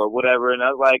car or whatever? And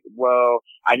I was like, well,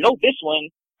 I know this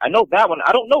one. I know that one.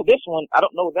 I don't know this one. I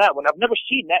don't know that one. I've never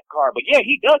seen that car. But yeah,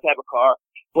 he does have a car.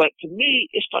 But to me,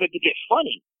 it started to get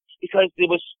funny because it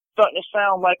was starting to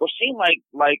sound like or seem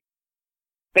like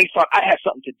they thought I had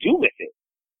something to do with it.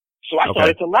 So I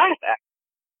started to laugh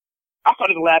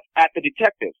at the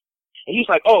detective. And he's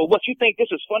like, oh, what, you think this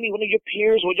is funny? One of your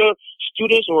peers or your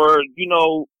students or, you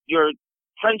know, your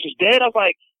friends is dead? I was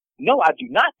like, no, I do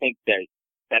not think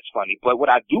that's funny. But what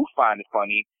I do find it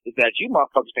funny is that you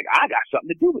motherfuckers think I got something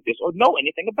to do with this or know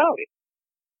anything about it.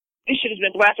 This shit has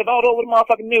been blasted all over the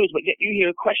motherfucking news, but yet you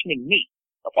here questioning me,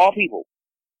 of all people.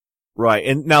 Right.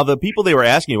 And now the people they were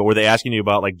asking you, were they asking you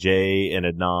about like Jay and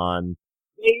Adnan?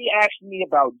 They asked me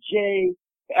about Jay.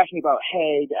 They asked me about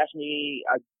Hay. They asked me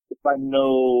if I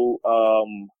know,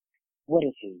 what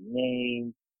is his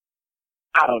name?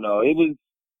 I don't know. It was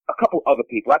a couple other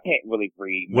people. I can't really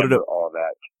remember all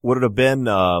that. Would it have been,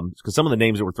 cause some of the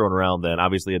names that were thrown around then,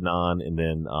 obviously Adnan, and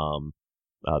then,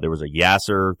 there was a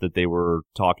Yasser that they were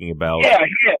talking about. Yeah,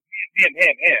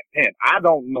 him. I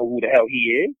don't know who the hell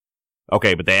he is.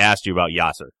 Okay, but they asked you about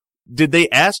Yasser. Did they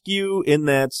ask you in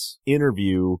that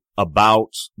interview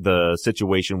about the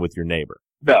situation with your neighbor?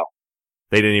 No.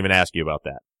 They didn't even ask you about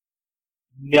that?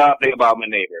 Nothing about my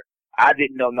neighbor. I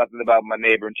didn't know nothing about my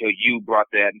neighbor until you brought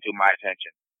that into my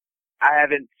attention. I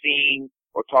haven't seen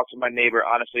or talked to my neighbor,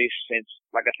 honestly, since,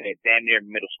 like I said, damn near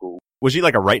middle school. Was she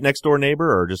like a right next door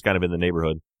neighbor or just kind of in the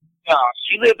neighborhood? No,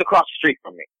 she lived across the street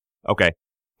from me. Okay.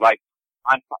 Like,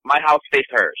 my house faced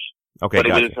hers. Okay, but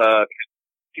gotcha. It was,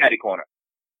 catty corner.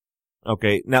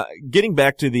 Okay. Now, getting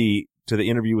back to the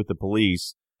interview with the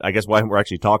police, I guess why we're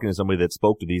actually talking to somebody that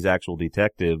spoke to these actual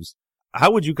detectives,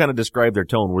 how would you kind of describe their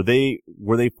tone? Were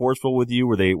they forceful with you?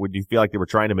 Would you feel like they were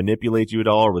trying to manipulate you at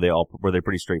all? Or were they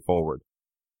pretty straightforward?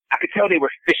 I could tell they were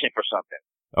fishing for something.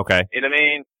 Okay. You know what I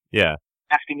mean? Yeah.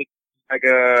 Asking me, like,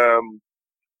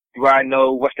 do I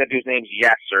know what's that dude's name?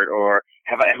 Yasser, or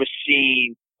have I ever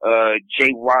seen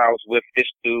Jay Wiles with this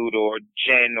dude or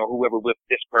Jen or whoever with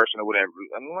this person or whatever.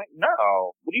 I'm like,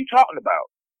 no, what are you talking about?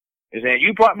 And then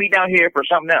you brought me down here for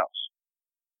something else.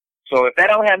 So if that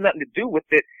don't have nothing to do with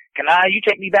it, you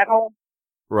take me back home?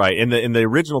 Right. And the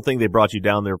original thing they brought you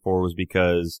down there for was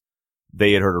because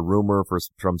they had heard a rumor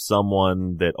from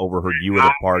someone that overheard you at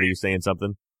a party saying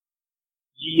something?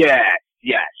 Yes,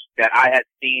 that I had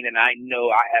seen and I know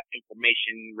I have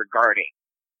information regarding.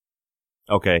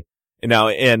 Okay. Now,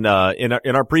 in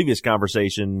our previous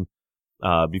conversation,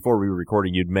 before we were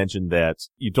recording, you'd mentioned that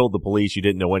you told the police you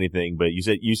didn't know anything, but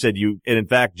you said and in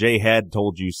fact, Jay had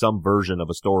told you some version of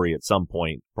a story at some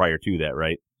point prior to that,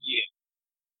 right?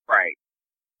 Yeah. Right.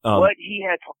 What he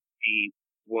had told me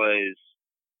was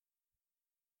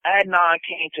Adnan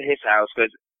came to his house because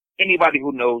anybody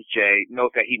who knows Jay knows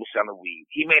that he was selling weed.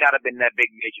 He may not have been that big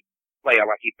major player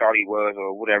like he thought he was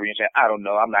or whatever. You say, I don't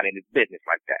know. I'm not in his business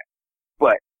like that.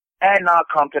 But Adnan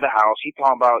come to the house. He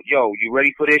talking about, yo, you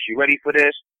ready for this? You ready for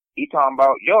this? He talking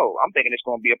about, yo, I'm thinking it's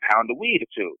going to be a pound of weed or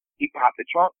two. He popped the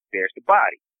trunk. There's the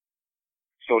body.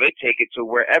 So they take it to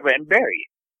wherever and bury it.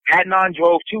 Adnan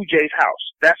drove to Jay's house.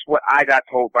 That's what I got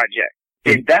told by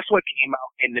Jay. And that's what came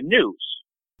out in the news.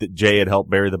 That Jay had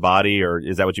helped bury the body, or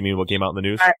is that what you mean, what came out in the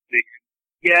news?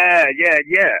 Yeah.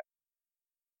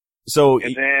 So,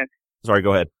 and then, sorry,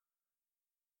 go ahead.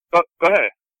 Go ahead.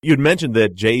 You'd mentioned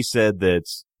that Jay said that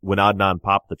when Adnan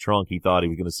popped the trunk, he thought he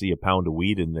was going to see a pound of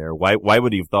weed in there. Why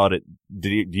would he have thought it? Do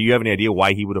you have any idea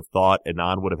why he would have thought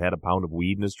Adnan would have had a pound of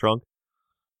weed in his trunk?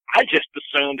 I just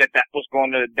assumed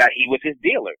that he was his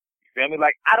dealer. You feel me?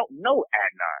 Like, I don't know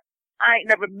Adnan. I ain't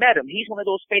never met him. He's one of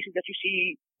those faces that you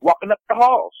see walking up the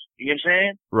halls. You know what I'm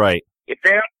saying? Right. If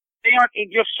they aren't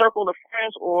in your circle of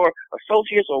friends or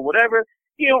associates or whatever,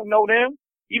 you don't know them.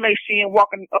 You may see him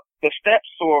walking up the steps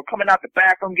or coming out the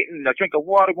bathroom, getting a drink of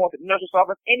water, going to the nurse's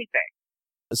office, anything.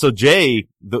 So Jay,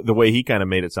 the way he kind of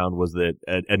made it sound was that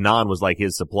Adnan was like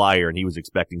his supplier and he was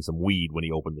expecting some weed when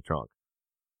he opened the trunk.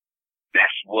 That's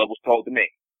what was told to me.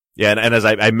 Yeah, and as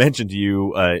I mentioned to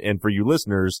you, and for you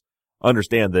listeners,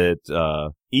 understand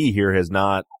that E here has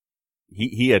not.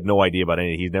 He had no idea about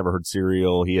anything. He'd never heard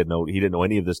Serial. He didn't know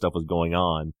any of this stuff was going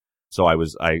on. So I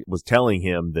was telling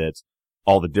him that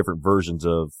all the different versions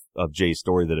of Jay's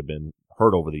story that have been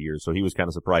heard over the years. So he was kind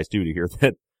of surprised too to hear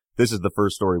that this is the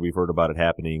first story we've heard about it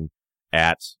happening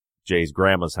at Jay's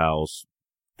grandma's house,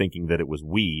 thinking that it was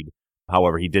weed.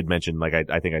 However, he did mention, like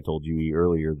I think I told you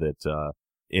earlier, that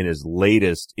in his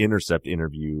latest Intercept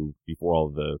interview, before all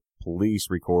the police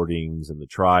recordings and the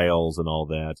trials and all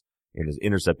that, in his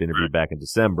Intercept interview back in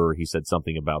December, he said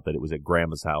something about that it was at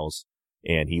grandma's house,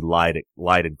 and he lied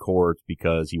in court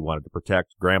because he wanted to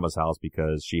protect grandma's house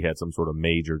because she had some sort of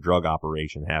major drug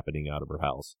operation happening out of her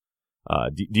house.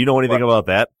 Do you know anything about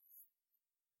that?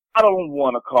 I don't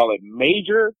want to call it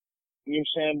major, you know what I'm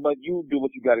saying, but you do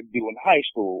what you got to do in high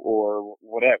school or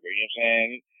whatever, you know what I'm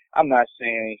saying? I'm not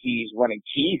saying he's running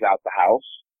keys out the house,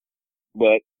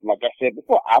 but like I said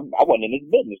before, I wasn't in his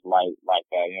business like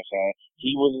that, you know what I'm saying?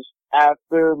 He was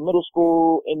after middle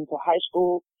school into high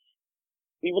school.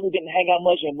 We really didn't hang out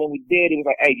much, and when we did, he was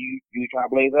like, hey, you trying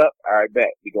to blaze up? All right,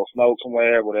 bet. We go smoke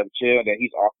somewhere, whatever, chill, and then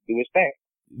he's off to do his thing.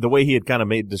 The way he had kind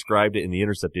of described it in the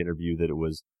Intercept interview, that it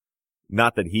was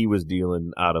not that he was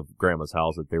dealing out of grandma's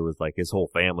house, that there was like his whole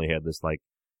family had this like,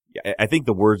 I think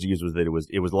the words he used was that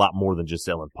it was a lot more than just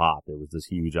selling pot. There was this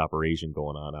huge operation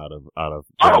going on out of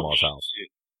grandma's house.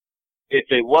 If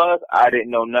it was, I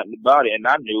didn't know nothing about it, and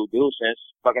I knew dude since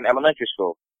fucking elementary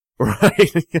school.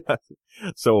 Right.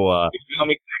 So, you feel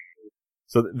me?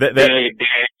 So that no. You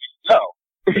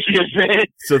know what I'm saying?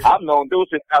 So I've known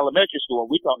dudes since elementary school, and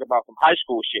we talking about some high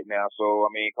school shit now. So, I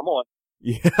mean, come on.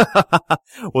 Yeah.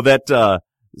 Well,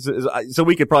 so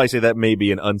we could probably say that may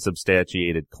be an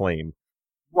unsubstantiated claim.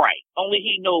 Right. Only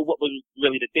he knows what was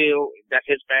really the deal. That's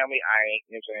his family. I ain't,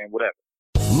 you know what I'm saying, whatever.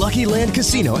 Lucky Land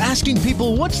Casino, asking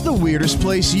people, what's the weirdest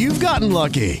place you've gotten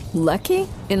lucky? Lucky?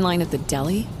 In line at the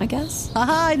deli, I guess?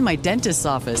 Aha, in my dentist's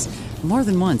office. More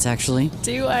than once, actually.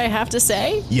 Do I have to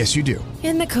say? Yes, you do.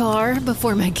 In the car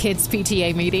before my kids'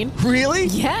 PTA meeting. Really?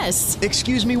 Yes.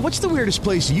 Excuse me, what's the weirdest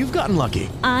place you've gotten lucky?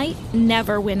 I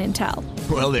never win and tell.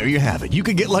 Well, there you have it. You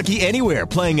can get lucky anywhere,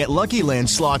 playing at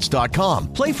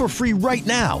LuckyLandSlots.com. Play for free right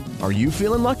now. Are you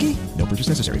feeling lucky? No purchase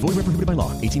necessary. Void where prohibited by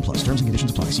law. 18+. Terms and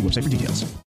conditions apply. See website for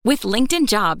details. With LinkedIn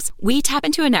Jobs, we tap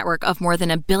into a network of more than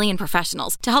 1 billion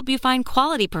professionals to help you find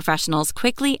quality professionals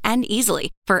quickly and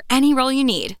easily for any role you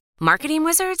need. Marketing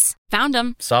wizards? Found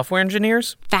them. Software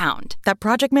engineers? Found. That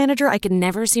project manager I could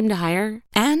never seem to hire?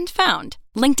 And found.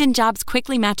 LinkedIn Jobs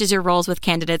quickly matches your roles with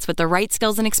candidates with the right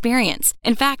skills and experience.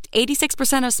 In fact,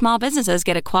 86% of small businesses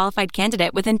get a qualified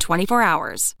candidate within 24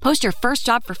 hours. Post your first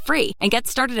job for free and get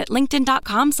started at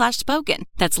linkedin.com/spoken.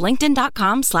 That's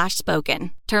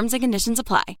linkedin.com/spoken. Terms and conditions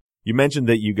apply. You mentioned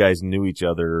that you guys knew each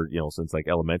other, since like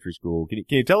elementary school. Can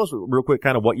you tell us real quick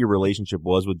kind of what your relationship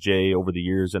was with Jay over the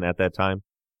years and at that time?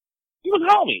 We was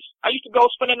homies. I used to go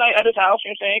spend the night at his house,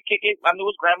 kick it. I knew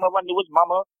his grandmother, I knew his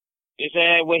mama.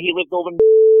 When he lived over in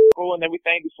school and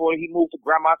everything before he moved to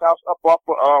grandma's house up off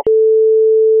and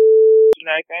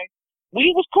everything.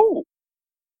 We was cool.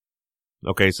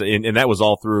 Okay, so and that was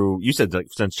all through, you said like,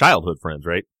 since childhood friends,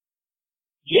 right?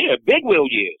 Yeah, big wheel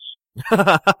years.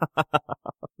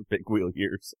 Big wheel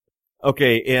years.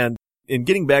 Okay, and in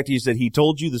getting back to you said he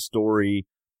told you the story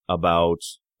about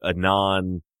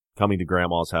Adnan coming to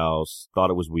grandma's house, thought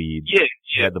it was weed. Yeah.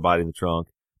 Had the body in the trunk.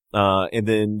 And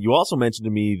then you also mentioned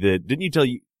to me that,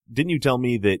 didn't you tell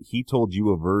me that he told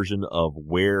you a version of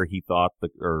where he thought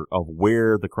of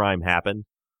where the crime happened?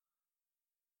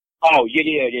 Oh,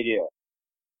 yeah.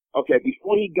 Okay,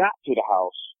 before he got to the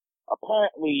house,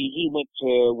 apparently he went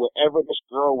to wherever this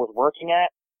girl was working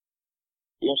at,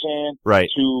 you know what I'm saying? Right.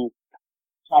 To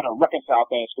try to reconcile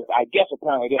things, because I guess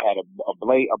apparently they had a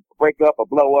breakup, a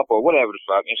blow up, or whatever the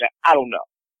fuck, and I don't know.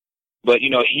 But,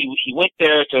 he went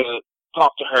there to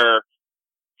talk to her,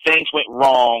 things went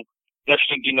wrong, next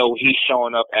thing you know, he's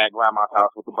showing up at grandma's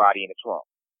house with the body in the trunk.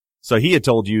 So he had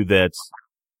told you that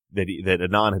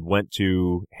Adnan had went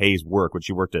to Hayes' work when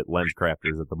she worked at Lens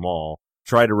Crafters at the mall,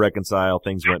 tried to reconcile,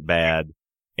 things went bad,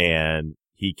 and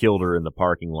he killed her in the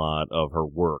parking lot of her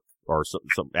work, or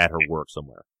some at her work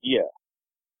somewhere. Yeah.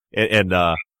 And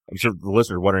I'm sure the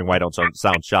listeners are wondering why I don't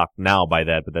sound shocked now by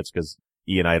that, but that's because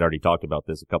E and I had already talked about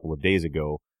this a couple of days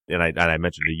ago. And I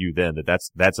mentioned to you then that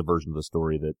that's a version of the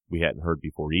story that we hadn't heard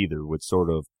before either, which sort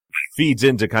of feeds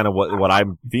into kind of what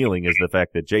I'm feeling is the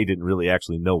fact that Jay didn't really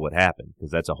actually know what happened,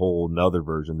 because that's a whole nother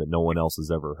version that no one else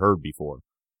has ever heard before.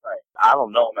 Right. I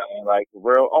don't know, man. Like, the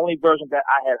real only version that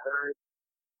I had heard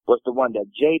was the one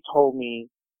that Jay told me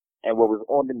and what was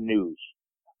on the news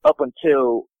up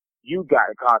until you got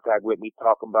in contact with me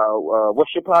talking about,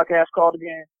 what's your podcast called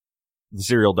again? The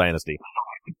Serial Dynasty.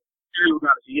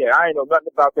 Yeah, I ain't know nothing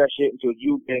about that shit until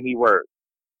you gave me word.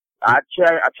 I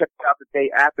checked out the day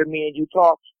after me and you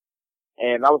talked,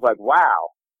 and I was like,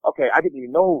 wow. Okay, I didn't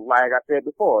even know, like I said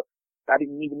before, I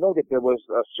didn't even know that there was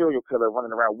a serial killer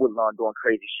running around Woodlawn doing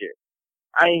crazy shit.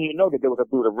 I didn't even know that there was a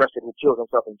dude arrested who killed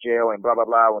himself in jail and blah, blah,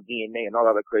 blah, on DNA and all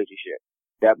other crazy shit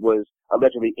that was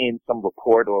allegedly in some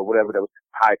report or whatever that was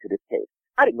tied to this case.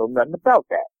 I didn't know nothing about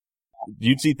that.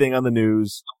 You'd see thing on the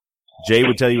news. Jay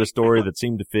would tell you a story that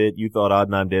seemed to fit. You thought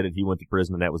Adnan did it. He went to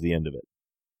prison, and that was the end of it.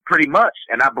 Pretty much.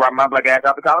 And I brought my black ass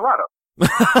out to Colorado.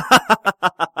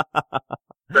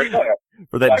 For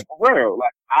that, like, for real.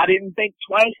 Like, I didn't think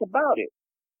twice about it.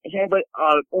 Okay, but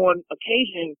on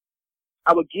occasion,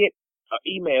 I would get an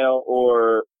email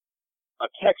or a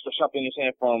text or something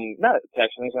saying from, not a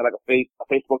text, saying like a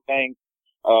Facebook thing,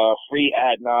 free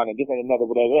Adnan and this and another,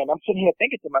 whatever. And I'm sitting here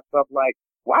thinking to myself, like,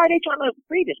 why are they trying to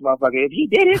free this motherfucker if he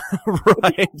did it?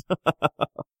 Right.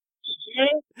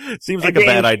 Seems like a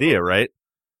bad idea, right?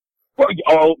 Well,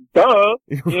 oh, duh.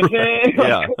 You know what I'm saying?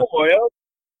 Yeah. Well,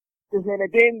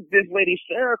 and then this lady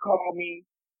Sarah called me,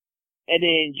 and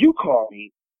then you called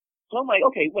me. So I'm like,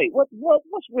 okay, wait, what's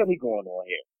really going on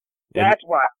here? That's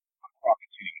why I'm talking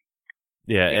to you.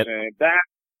 Yeah. And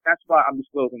that's why I'm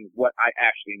disclosing what I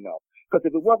actually know. Because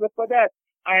if it wasn't for that,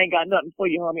 I ain't got nothing for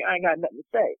you, homie. I ain't got nothing to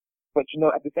say. But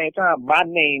at the same time, my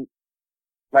name,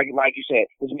 like you said,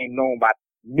 is being known by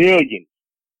millions.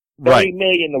 30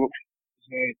 million of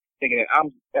thinking that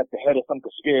I'm at the head of some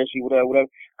conspiracy, whatever.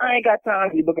 I ain't got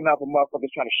time to be looking out for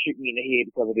motherfuckers trying to shoot me in the head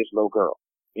because of this little girl.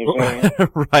 You know what I'm saying?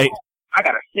 Right. I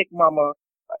got a sick mama,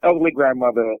 an elderly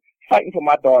grandmother, fighting for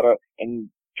my daughter, and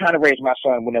trying to raise my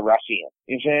son whenever I see him.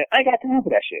 You know what I'm saying? I ain't got time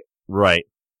for that shit. Right.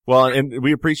 Well, and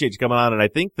we appreciate you coming on, and I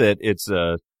think that it's,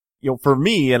 for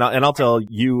me, and I'll tell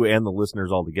you and the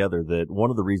listeners all together that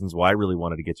one of the reasons why I really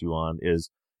wanted to get you on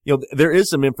is, there is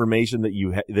some information that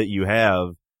you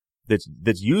have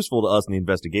that's useful to us in the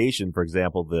investigation. For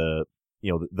example, the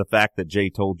fact that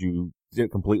Jay told you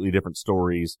completely different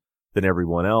stories than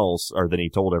everyone else, or than he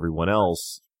told everyone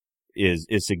else, is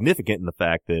significant in the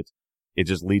fact that it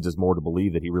just leads us more to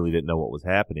believe that he really didn't know what was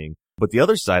happening. But the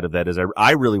other side of that is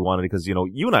I really wanted, because,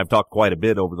 you and I have talked quite a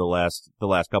bit over the last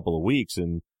couple of weeks,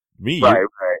 and me, right.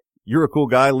 You're a cool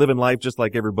guy living life just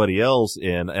like everybody else,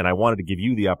 and I wanted to give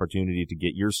you the opportunity to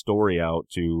get your story out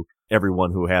to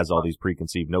everyone who has all these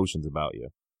preconceived notions about you.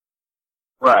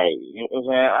 Right. You know what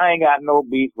I'm saying? I ain't got no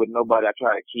beef with nobody. I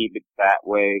try to keep it that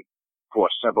way for a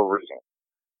simple reason.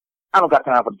 I don't got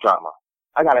time for the drama.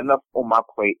 I got enough on my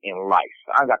plate in life.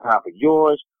 I ain't got time for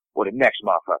yours or the next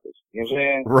motherfuckers. You know what I'm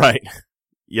saying? Right.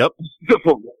 Yep.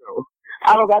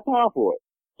 I don't got time for it.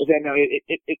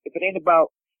 If it ain't about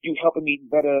you helping me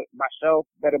better myself,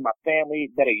 better my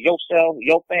family, better yourself,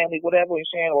 your family, whatever, you know what I'm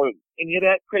saying, or any of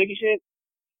that crazy shit,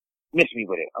 miss me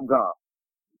with it. I'm gone.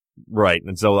 Right.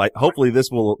 And so hopefully this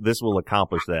will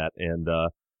accomplish that, and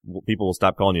people will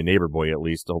stop calling you neighbor boy, at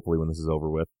least, hopefully, when this is over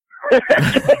with.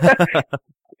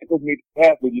 It doesn't need to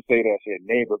pass when you say that shit,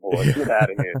 neighbor boy. Get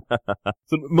out of here.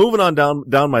 So moving on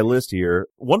down my list here,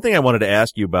 one thing I wanted to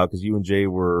ask you about, because you and Jay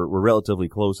were relatively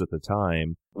close at the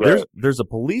time. Right. There's a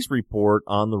police report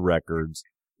on the records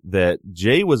that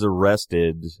Jay was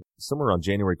arrested somewhere on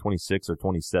January 26th or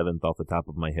 27th off the top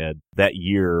of my head that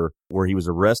year, where he was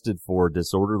arrested for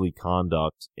disorderly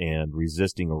conduct and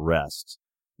resisting arrest,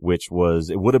 which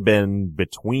it would have been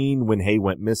between when Hay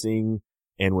went missing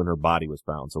and when her body was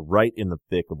found. So right in the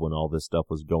thick of when all this stuff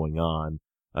was going on.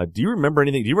 Do you remember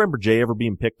anything? Do you remember Jay ever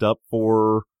being picked up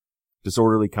for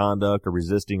disorderly conduct or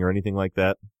resisting or anything like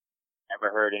that?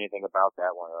 Never heard anything about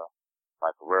that one,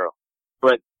 like for real.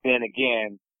 But then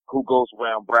again, who goes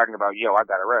around bragging about, yo, I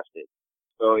got arrested?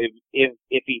 So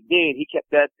if he did, he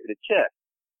kept that to the chest.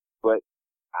 But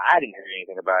I didn't hear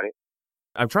anything about it.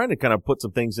 I'm trying to kind of put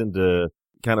some things into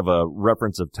kind of a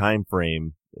reference of time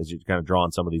frame as you kind of draw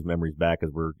on some of these memories back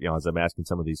as I'm asking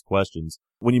some of these questions.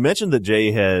 When you mentioned that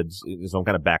Jay so I'm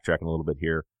kind of backtracking a little bit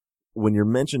here. When you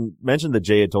mentioned that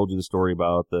Jay had told you the story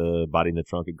about the body in the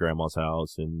trunk at Grandma's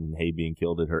house and Hay being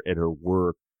killed at her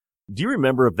work, do you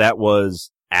remember if that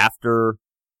was after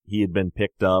he had been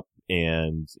picked up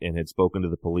and had spoken to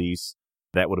the police?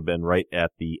 That would have been right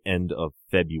at the end of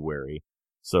February.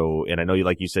 So, and I know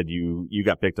like you said, you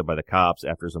got picked up by the cops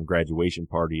after some graduation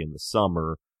party in the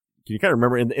summer. Can you kind of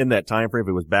remember in that time frame if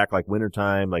it was back like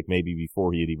wintertime, like maybe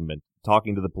before he had even been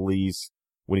talking to the police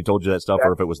when he told you that stuff,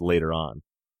 or if it was later on?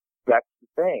 That's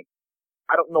the thing.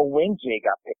 I don't know when Jay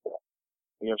got picked up.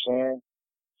 You know what I'm saying?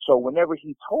 So whenever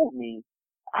he told me,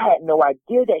 I had no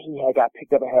idea that he had got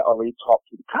picked up and had already talked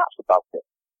to the cops about this.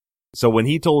 So when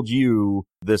he told you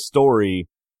this story,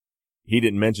 he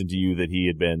didn't mention to you that he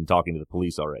had been talking to the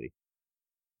police already?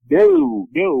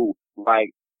 Dude,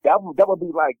 like, that would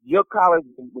be like your college,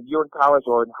 when you're in college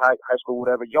or in high school,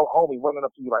 whatever, your homie running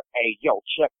up to you like, hey, yo,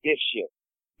 check this shit.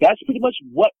 That's pretty much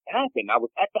what happened. I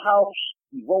was at the house,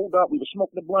 we rolled up, we were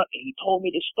smoking a blunt, and he told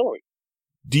me this story.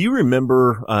 Do you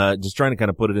remember, just trying to kind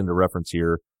of put it into reference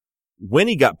here, when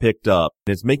he got picked up,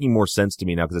 it's making more sense to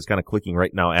me now because it's kind of clicking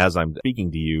right now as I'm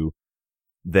speaking to you,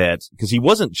 that, because he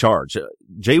wasn't charged.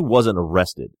 Jay wasn't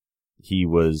arrested. He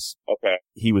was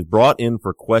brought in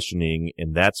for questioning,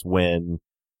 and that's when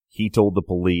he told the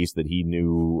police that he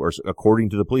knew, or according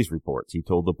to the police reports, he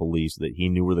told the police that he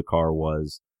knew where the car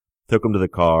was, took him to the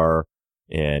car,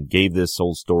 and gave this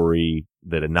whole story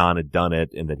that Adnan had done it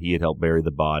and that he had helped bury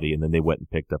the body, and then they went and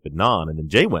picked up Adnan, and then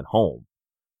Jay went home.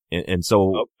 And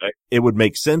so it would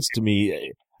make sense to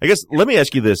me. I guess, let me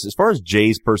ask you this. As far as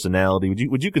Jay's personality,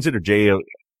 would you consider Jay,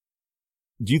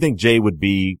 do you think Jay would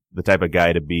be the type of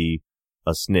guy to be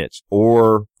a snitch,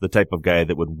 or the type of guy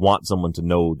that would want someone to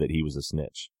know that he was a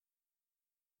snitch?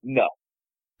 No,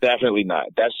 definitely not.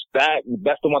 That's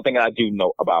the one thing I do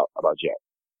know about Jay.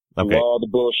 Okay. All the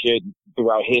bullshit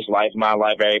throughout his life, my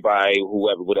life, everybody,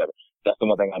 whoever, whatever. That's the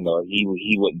one thing I know.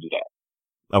 He wouldn't do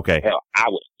that. Okay. Hell, I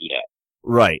wouldn't do that.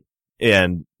 Right.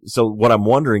 And so what I'm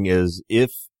wondering is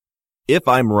if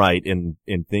I'm right in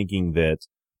thinking that,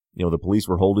 the police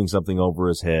were holding something over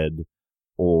his head,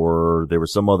 or there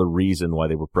was some other reason why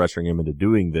they were pressuring him into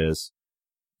doing this,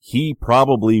 he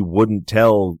probably wouldn't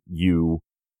tell you.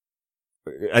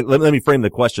 Let me frame the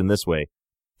question this way.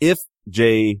 If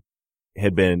Jay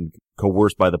had been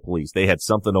coerced by the police, they had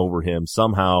something over him,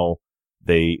 somehow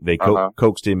they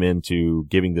coaxed him into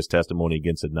giving this testimony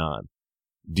against Adnan,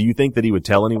 do you think that he would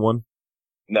tell anyone?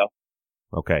 No.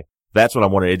 Okay. That's what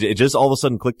I'm wondering. It just all of a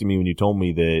sudden clicked to me when you told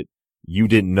me that you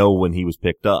didn't know when he was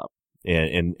picked up.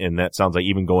 And that sounds like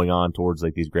even going on towards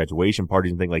like these graduation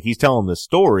parties and things, like he's telling this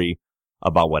story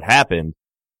about what happened,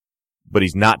 but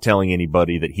he's not telling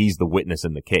anybody that he's the witness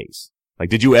in the case. Like,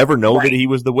 did you ever know that he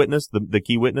was the witness, the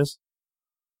key witness?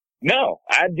 No,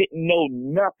 I didn't know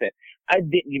nothing. I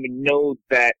didn't even know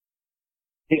that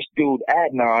this dude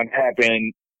Adnan had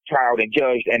been tried and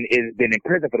judged and has been in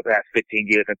prison for the past 15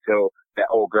 years until that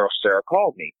old girl Sarah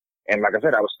called me. And like I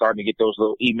said, I was starting to get those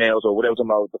little emails or whatever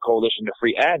about the coalition to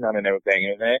free Adnan and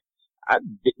everything. And I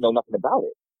didn't know nothing about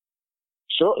it.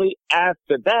 Shortly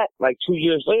after that, like 2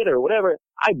 years later or whatever,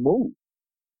 I moved.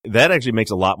 That actually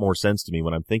makes a lot more sense to me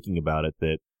when I'm thinking about it,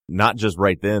 that not just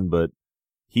right then, but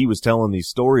he was telling these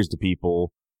stories to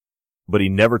people, but he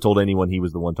never told anyone he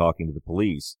was the one talking to the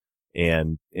police.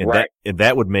 And Right.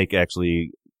 that would make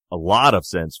actually a lot of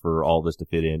sense for all this to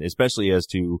fit in, especially as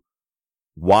to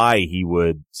why he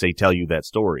would say, tell you that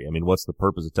story. I mean, what's the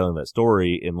purpose of telling that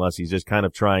story unless he's just kind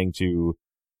of trying to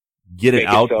get Make it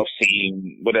out? yourself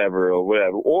seem whatever.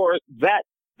 Or that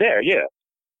there, yeah.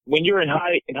 When you're in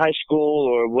high school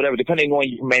or whatever, depending on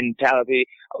your mentality,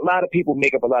 a lot of people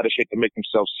make up a lot of shit to make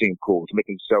themselves seem cool, to make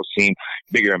themselves seem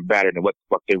bigger and better than what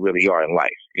the fuck they really are in life.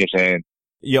 You know what I'm saying?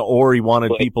 Yeah, or he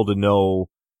wanted people to know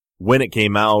when it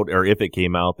came out or if it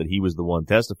came out that he was the one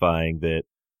testifying that,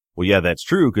 well, yeah, that's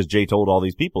true because Jay told all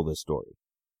these people this story.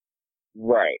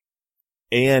 Right.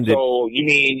 And so you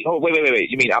mean? Oh, wait.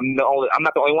 You mean I'm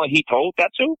not the only one he told that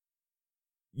to?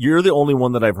 You're the only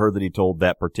one that I've heard that he told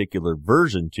that particular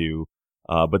version to.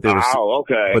 But there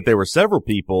were But there were several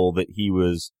people that he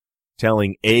was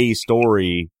telling a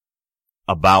story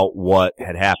about what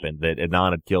had happened, that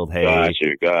Adnan had killed Hay.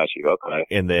 Got you. Okay.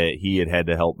 And that he had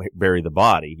to help bury the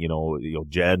body. You know,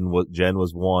 Jen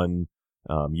was one.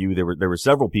 There were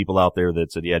several people out there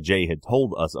that said, yeah, Jay had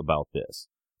told us about this.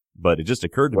 But it just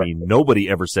occurred to me, nobody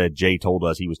ever said Jay told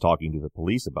us he was talking to the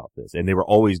police about this. And they were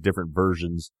always different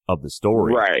versions of the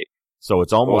story. Right. So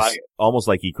it's almost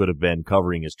like he could have been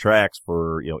covering his tracks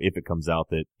for, if it comes out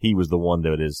that he was the one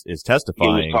that is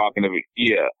testifying. He was talking to me.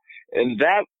 Yeah. And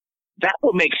that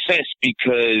would make sense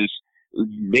because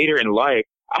later in life,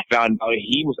 I found out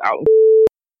he was out.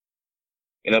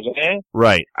 You know what I'm saying?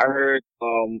 Right. I heard,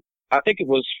 I think it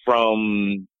was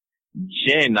from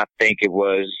Jen,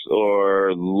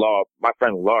 or Laura, my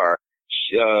friend Laura.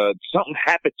 Something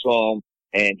happened to him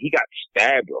and he got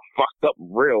stabbed or fucked up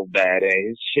real bad and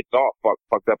his shit's all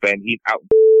fucked up and he's out.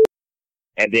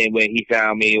 And then when he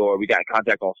found me or we got in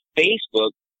contact on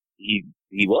Facebook, he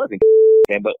wasn't.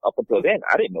 But up until then,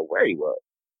 I didn't know where he was.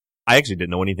 I actually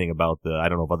didn't know anything about I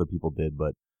don't know if other people did,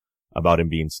 but about him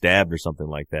being stabbed or something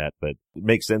like that. But it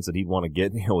makes sense that he'd want to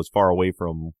get, as far away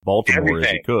from Baltimore as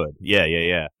he could.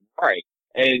 Yeah. Right.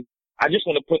 And I just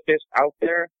want to put this out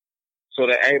there so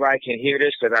that everybody can hear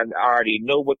this because I already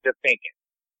know what they're thinking.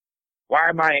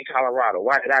 Why am I in Colorado?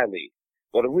 Why did I leave?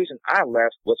 Well, the reason I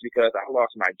left was because I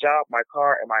lost my job, my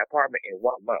car, and my apartment in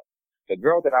 1 month. The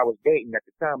girl that I was dating at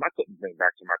the time, I couldn't bring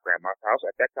back to my grandma's house.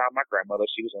 At that time, my grandmother,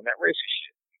 she was on that racist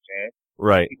shit. You know what I'm saying?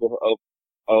 Right. People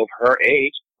of her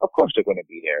age, of course they're going to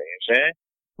be there. You know what I'm saying?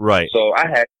 Right. So I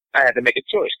had to make a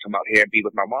choice: come out here and be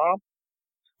with my mom,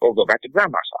 or go back to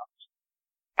grandma's house.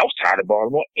 I was tired of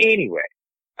Baltimore anyway.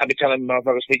 I've been telling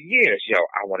motherfuckers for years, yo,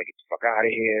 I want to get the fuck out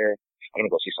of here. I want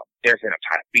to go see something different. I'm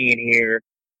tired of being here.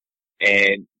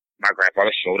 And my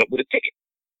grandfather showed up with a ticket.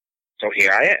 So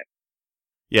here I am.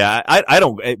 Yeah, I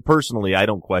don't personally, I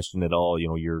don't question at all.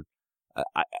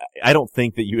 I don't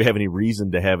think that you have any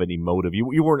reason to have any motive.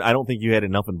 You weren't, I don't think you had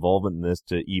enough involvement in this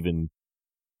to even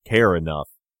care enough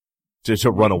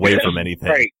to run away from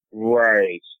anything.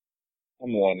 Right.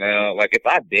 Come on now. Like if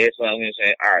I did something and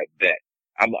saying, all right, bet.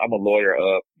 I'm a lawyer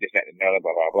of this, that, and another,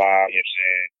 blah, blah, blah, you know what I'm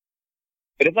saying?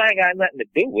 But if I ain't got nothing to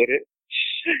do with it,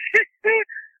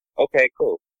 okay,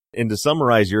 cool. And to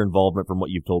summarize your involvement from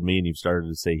what you've told me and you've started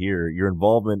to say here, your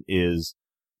involvement is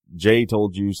Jay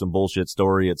told you some bullshit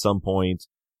story at some point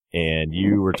and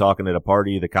you were talking at a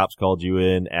party, the cops called you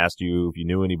in, asked you if you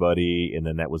knew anybody, and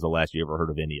then that was the last you ever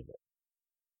heard of any of it.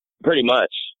 Pretty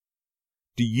much.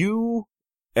 Do you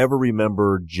ever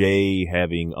remember Jay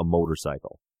having a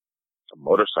motorcycle? A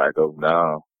motorcycle?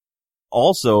 No.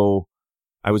 Also,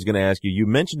 I was going to ask you, you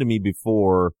mentioned to me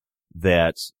before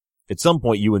that at some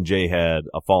point you and Jay had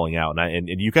a falling out, and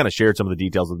you kind of shared some of the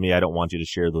details with me. I don't want you to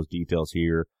share those details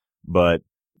here, but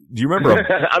do you remember?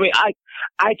 I mean,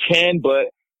 I can, but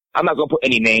I'm not going to put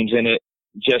any names in it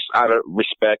just out of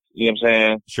respect. You know what I'm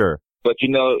saying? Sure. But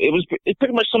it's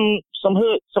pretty much some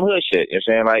hood shit. You know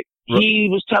what I'm saying? Like, he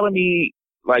was telling me,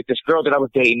 like, this girl that I was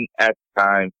dating at the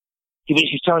time, he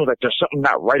was telling me, like, there's something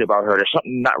not right about her. There's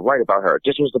something not right about her.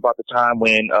 This was about the time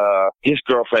when, his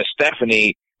girlfriend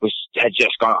Stephanie had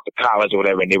just gone off to college or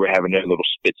whatever, and they were having their little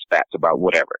spit spats about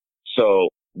whatever. So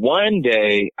one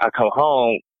day I come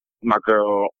home, my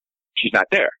girl, she's not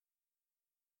there.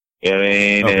 You know what I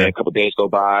mean? Okay. And a couple of days go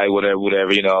by, whatever,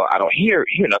 I don't hear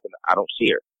nothing. I don't see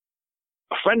her.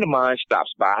 A friend of mine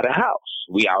stops by the house.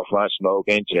 We out front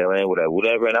smoking, chilling,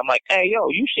 whatever. And I'm like, hey, yo,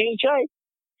 you seen Jay?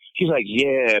 She's like,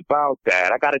 yeah, about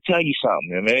that. I got to tell you something.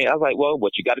 You know what I mean? I was like, well,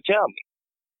 what you got to tell me?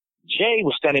 Jay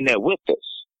was standing there with us.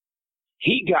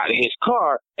 He got in his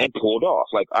car and pulled off.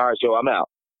 Like, all right, Joe, I'm out.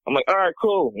 I'm like, all right,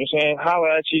 cool. You know what I'm saying?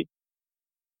 Holler at you.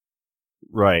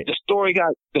 Right. The story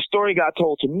got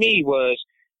told to me was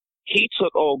he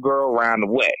took old girl around the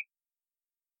way.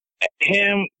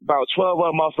 Him, about 12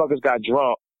 other motherfuckers got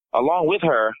drunk along with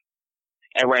her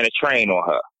and ran a train on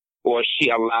her. Or she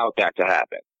allowed that to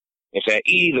happen. And said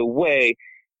either way,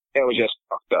 it was just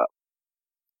fucked up.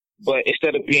 But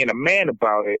instead of being a man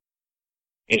about it,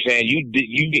 and saying you get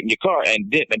in your car and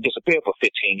didn't disappear for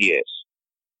 15 years.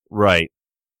 Right.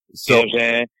 So, you know what I'm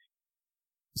saying?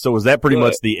 So was that pretty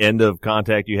much the end of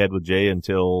contact you had with Jay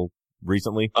until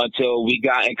recently? Until we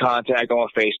got in contact on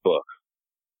Facebook.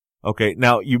 Okay.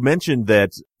 Now, you mentioned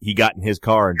that he got in his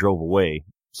car and drove away.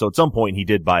 So at some point he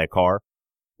did buy a car?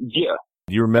 Yeah.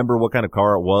 Do you remember what kind of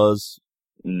car it was?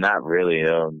 Not really.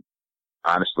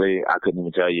 Honestly, I couldn't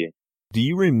even tell you. Do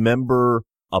you remember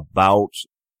about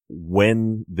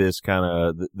when this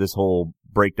this whole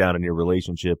breakdown in your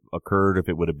relationship occurred? If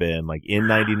it would have been like in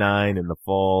 99, in the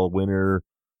fall, winter?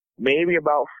 Maybe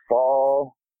about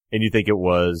fall. And you think it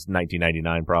was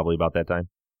 1999, probably about that time?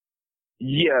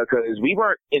 Yeah, because we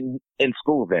weren't in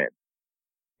school then.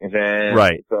 And then,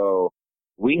 right. So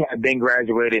we had been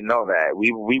graduated and all that.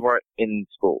 We weren't in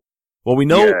school. Well, we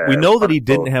know that he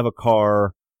didn't have a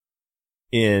car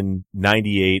in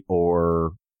 98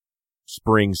 or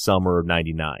spring, summer of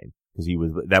 99,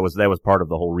 because that was part of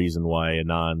the whole reason why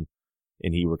Anand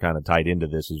and he were kind of tied into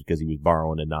this, is because he was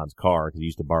borrowing Anand's car, because he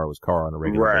used to borrow his car on a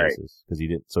regular basis. Because he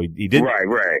didn't.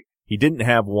 Right. He didn't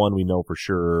have one, we know for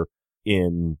sure,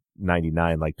 in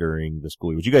 99, like during the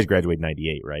school year. But you guys graduated in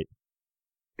 98, right?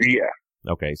 Yeah.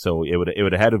 Okay, so it would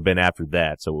have had to have been after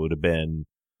that, so it would have been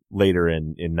later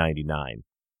in 99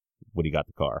 when he got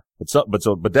the car.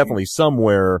 But definitely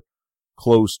somewhere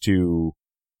close to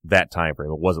that time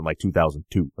frame. It wasn't like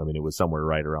 2002. I mean, it was somewhere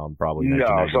right around probably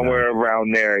 1999. No, somewhere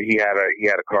around there he had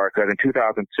a car, because in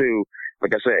 2002,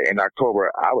 like I said, in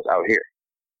October, I was out here.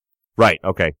 Right,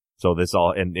 okay. So this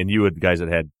all, and you guys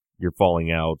had your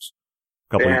falling out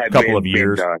couple of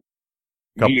years.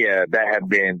 Yeah, that had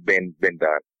been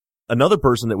done. Another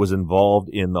person that was involved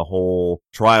in the whole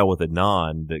trial with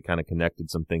Anand that kind of connected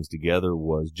some things together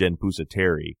was Jen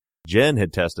Pusateri. Jen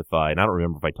had testified, and I don't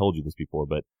remember if I told you this before,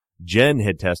 but Jen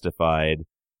had testified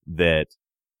that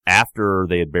after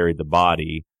they had buried the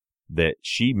body, that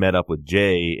she met up with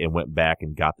Jay and went back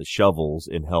and got the shovels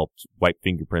and helped wipe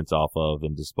fingerprints off of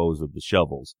and dispose of the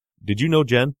shovels. Did you know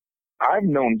Jen? I've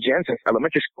known Jen since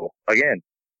elementary school, again.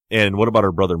 And what about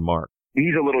her brother Mark?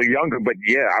 He's a little younger, but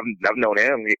yeah, I've known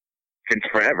him since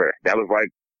forever. That was like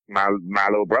my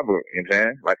little brother, you know what I'm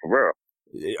saying? Like, for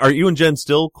real. Are you and Jen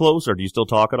still close, or do you still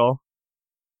talk at all?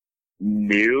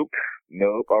 Nope.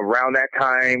 Around that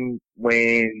time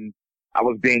when I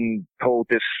was being told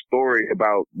this story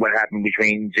about what happened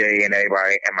between Jay and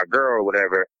everybody and my girl or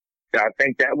whatever, I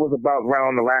think that was about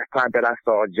around the last time that I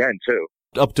saw Jen too.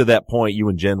 Up to that point, you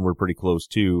and Jen were pretty close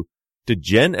too. Did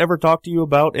Jen ever talk to you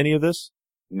about any of this?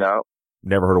 No.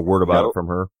 Never heard a word about it from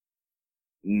her?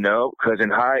 No, because in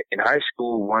high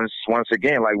school, once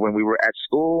again, like when we were at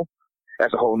school,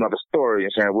 that's a whole nother story.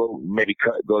 And saying we'll maybe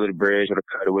go to the bridge or the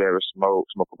cut or whatever, smoke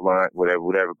a blunt,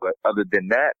 whatever. But other than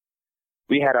that,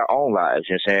 we had our own lives.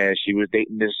 You know what I'm saying? She was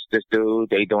dating this dude,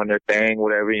 they doing their thing,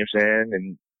 whatever. You know what I'm saying?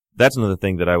 And that's another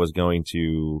thing that I was going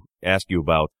to ask you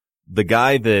about. The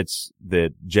guy that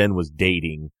Jen was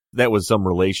dating, that was some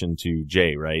relation to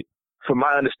Jay, right? From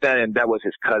my understanding, that was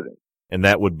his cousin. And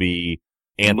that would be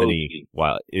Anthony.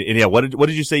 Wow. And yeah, what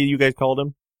did you say you guys called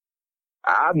him?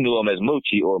 I knew him as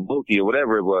Moochie or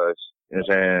whatever it was. You know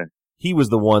what I'm saying? He was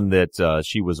the one that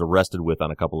she was arrested with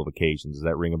on a couple of occasions. Does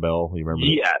that ring a bell? You remember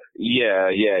that?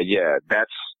 Yeah.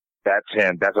 That's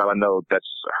him. That's all I know. That's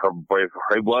her boyfriend.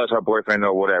 He was her boyfriend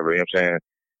or whatever. You know what I'm saying?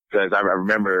 Because I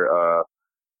remember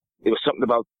it was something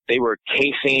about they were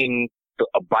casing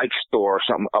a bike store or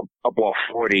something up on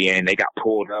 40, and they got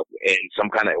pulled up in some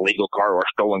kind of illegal car or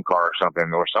stolen car or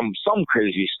something, or some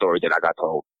crazy story that I got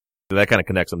told. So that kind of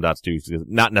connects some dots too,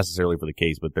 not necessarily for the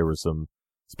case, but there was some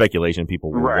speculation.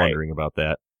 People were wondering about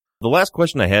that. The last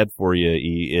question I had for you,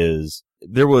 E, is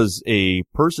there was a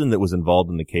person that was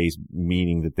involved in the case,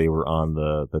 meaning that they were on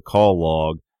the call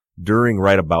log during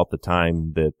right about the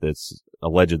time that it's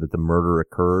alleged that the murder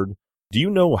occurred. Do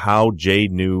you know how Jay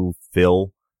knew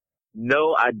Phil?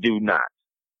 No, I do not.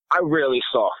 I rarely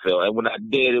saw Phil, and when I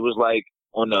did, it was like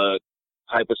on a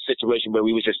type of situation where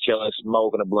we was just chilling,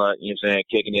 smoking a blunt, you know what I'm saying,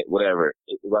 kicking it, whatever.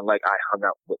 It wasn't like I hung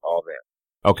out with all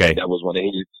them. Okay. And that was one of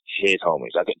his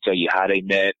homies. I couldn't tell you how they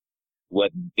met,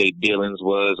 what their dealings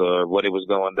was, or what it was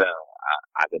going down.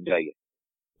 I couldn't tell you.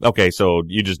 Okay, so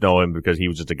you just know him because he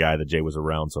was just a guy that Jay was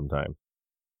around sometime.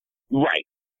 Right.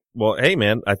 Well, hey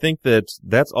man, I think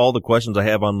that's all the questions I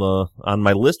have on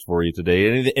my list for you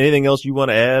today. Anything else you want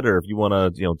to add, or if you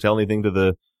want to, tell anything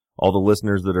to all the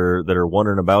listeners that are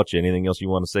wondering about you, anything else you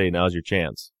want to say, now's your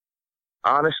chance.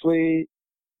 Honestly,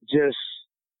 just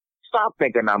stop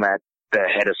thinking I'm at the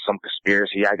head of some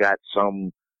conspiracy. I got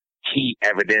some key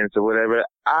evidence or whatever.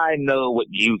 I know what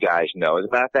you guys know. As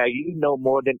a matter of fact, you know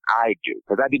more than I do,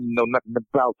 because I didn't know nothing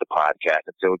about the podcast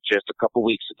until just a couple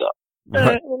weeks ago.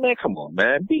 Man, come on,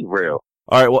 man. Be real.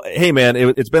 All right. Well, hey, man,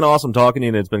 it's been awesome talking to you,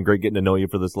 and it's been great getting to know you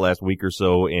for this last week or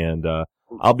so. And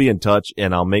I'll be in touch,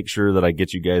 and I'll make sure that I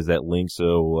get you guys that link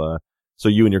so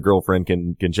you and your girlfriend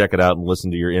can check it out and listen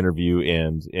to your interview.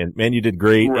 And man, you did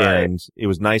great. Right. And it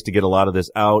was nice to get a lot of this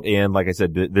out. And like I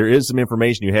said, there is some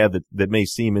information you have that may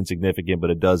seem insignificant, but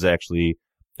it does actually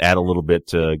add a little bit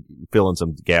to fill in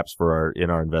some gaps in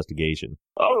our investigation.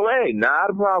 Oh, hey, not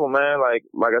a problem, man.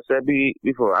 Like I said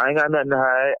before, I ain't got nothing to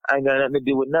hide. I ain't got nothing to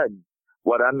do with nothing.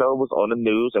 What I know was on the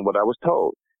news and what I was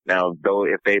told. Now, though,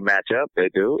 if they match up, they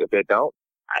do. If they don't,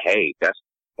 that's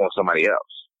on somebody else.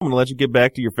 I'm going to let you get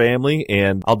back to your family,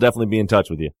 and I'll definitely be in touch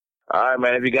with you. All right,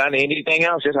 man. If you got anything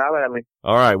else, just holler at me.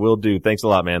 All right, will do. Thanks a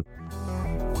lot, man.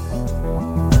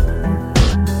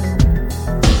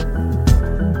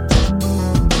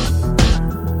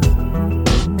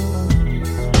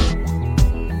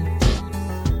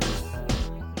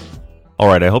 All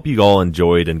right, I hope you all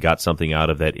enjoyed and got something out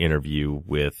of that interview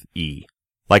with E.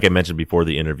 Like I mentioned before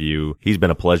the interview, he's been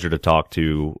a pleasure to talk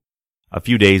to. A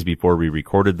few days before we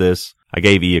recorded this, I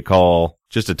gave E a call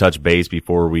just to touch base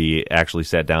before we actually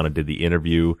sat down and did the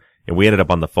interview, and we ended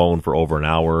up on the phone for over an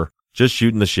hour, just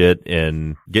shooting the shit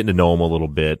and getting to know him a little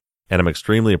bit, and I'm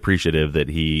extremely appreciative that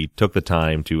he took the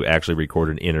time to actually record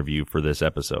an interview for this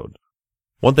episode.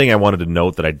 One thing I wanted to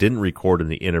note that I didn't record in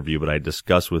the interview, but I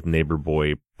discussed with Neighbor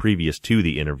Boy previous to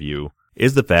the interview,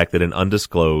 is the fact that in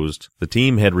Undisclosed, the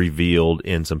team had revealed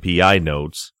in some PI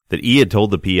notes that E had told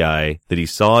the PI that he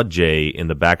saw Jay in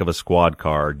the back of a squad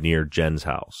car near Jen's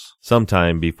house,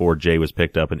 sometime before Jay was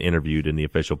picked up and interviewed in the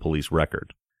official police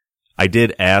record. I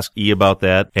did ask E about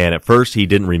that, and at first he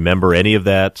didn't remember any of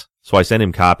that, so I sent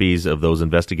him copies of those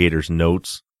investigators'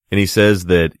 notes, and he says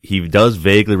that he does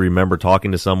vaguely remember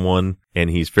talking to someone, and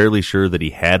he's fairly sure that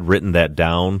he had written that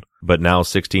down, but now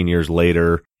 16 years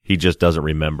later, he just doesn't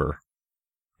remember.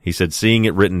 He said seeing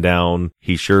it written down,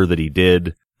 he's sure that he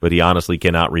did, but he honestly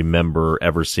cannot remember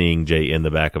ever seeing Jay in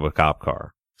the back of a cop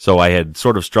car. So I had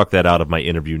sort of struck that out of my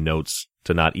interview notes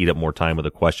to not eat up more time with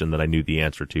a question that I knew the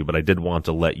answer to, but I did want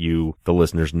to let you, the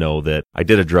listeners, know that I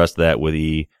did address that with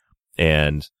E,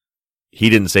 and he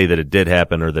didn't say that it did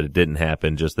happen or that it didn't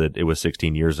happen, just that it was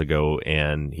 16 years ago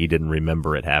and he didn't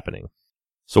remember it happening.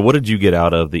 So what did you get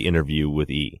out of the interview with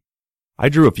E? I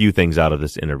drew a few things out of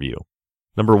this interview.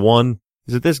 Number one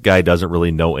is that this guy doesn't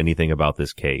really know anything about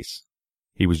this case.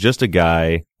 He was just a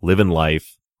guy living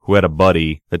life who had a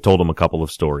buddy that told him a couple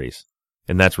of stories,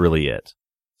 and that's really it.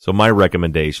 So my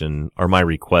recommendation, or my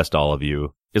request, all of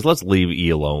you, is let's leave E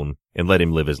alone and let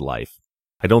him live his life.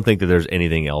 I don't think that there's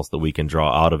anything else that we can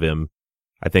draw out of him.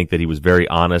 I think that he was very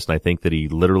honest, and I think that he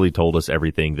literally told us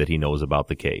everything that he knows about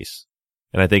the case.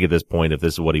 And I think at this point, if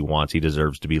this is what he wants, he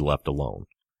deserves to be left alone.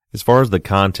 As far as the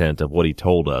content of what he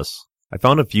told us, I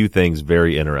found a few things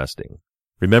very interesting.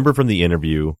 Remember from the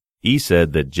interview, E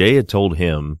said that Jay had told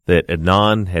him that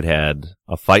Adnan had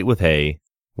a fight with Hay,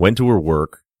 went to her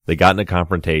work, they got in a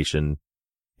confrontation,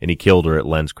 and he killed her at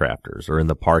LensCrafters, or in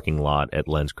the parking lot at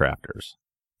LensCrafters.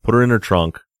 Put her in her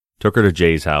trunk, took her to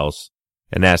Jay's house,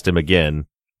 and asked him again,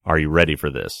 "Are you ready for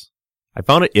this?" I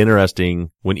found it interesting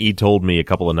when E told me a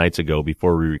couple of nights ago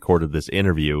before we recorded this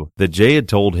interview that Jay had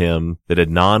told him that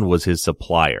Adnan was his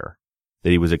supplier,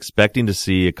 that he was expecting to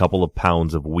see a couple of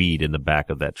pounds of weed in the back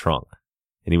of that trunk,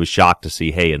 and he was shocked to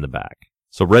see Hay in the back.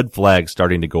 So red flags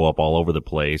starting to go up all over the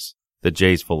place that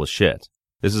Jay's full of shit.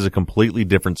 This is a completely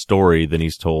different story than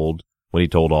he's told when he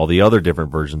told all the other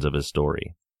different versions of his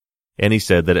story. And he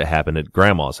said that it happened at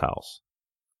Grandma's house,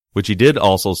 which he did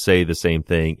also say the same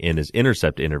thing in his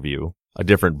Intercept interview, a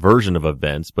different version of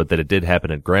events, but that it did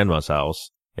happen at Grandma's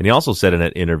house. And he also said in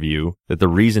that interview that the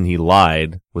reason he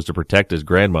lied was to protect his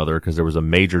grandmother because there was a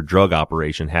major drug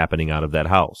operation happening out of that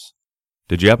house.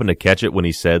 Did you happen to catch it when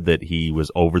he said that he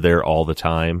was over there all the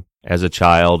time as a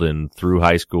child and through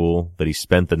high school, that he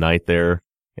spent the night there?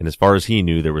 And as far as he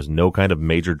knew, there was no kind of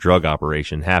major drug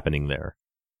operation happening there.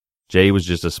 Jay was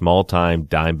just a small-time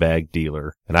dime bag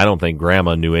dealer, and I don't think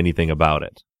Grandma knew anything about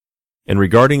it. And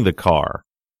regarding the car,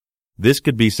 this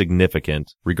could be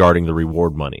significant regarding the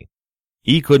reward money.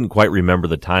 E couldn't quite remember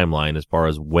the timeline as far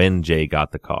as when Jay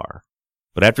got the car.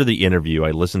 But after the interview,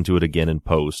 I listened to it again in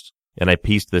post, and I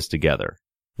pieced this together.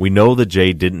 We know that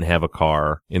Jay didn't have a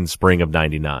car in spring of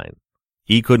 99.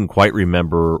 E couldn't quite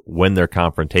remember when their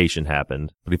confrontation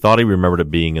happened, but he thought he remembered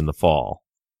it being in the fall.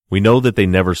 We know that they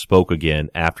never spoke again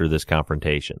after this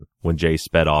confrontation, when Jay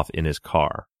sped off in his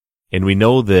car. And we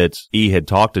know that E had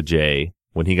talked to Jay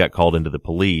when he got called into the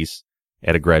police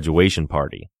at a graduation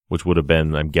party, which would have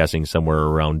been, I'm guessing, somewhere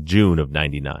around June of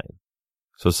 99.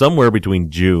 So somewhere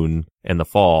between June and the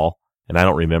fall, and I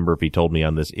don't remember if he told me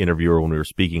on this interview or when we were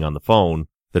speaking on the phone,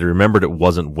 that he remembered it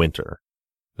wasn't winter,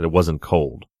 that it wasn't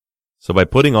cold. So by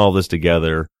putting all this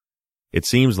together, it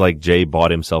seems like Jay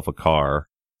bought himself a car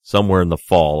somewhere in the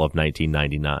fall of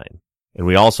 1999. And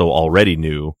we also already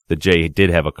knew that Jay did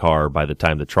have a car by the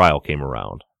time the trial came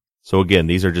around. So again,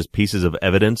 these are just pieces of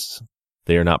evidence.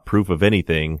 They are not proof of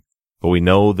anything, but we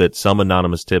know that some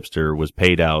anonymous tipster was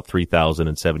paid out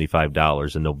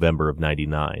 $3,075 in November of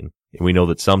 99. And we know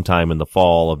that sometime in the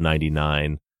fall of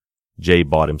 99, Jay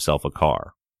bought himself a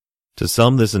car. To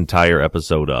sum this entire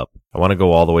episode up, I want to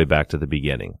go all the way back to the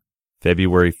beginning.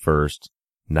 February 1st,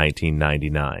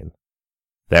 1999.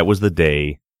 That was the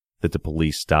day that the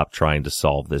police stopped trying to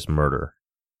solve this murder.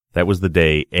 That was the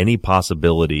day any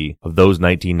possibility of those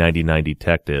 1999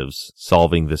 detectives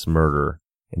solving this murder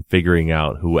and figuring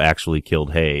out who actually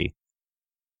killed Hay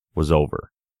was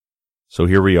over. So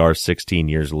here we are 16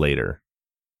 years later,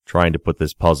 trying to put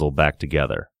this puzzle back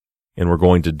together. And we're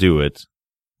going to do it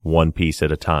one piece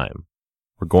at a time.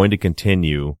 We're going to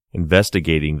continue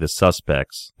investigating the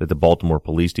suspects that the Baltimore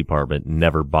Police Department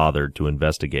never bothered to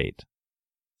investigate.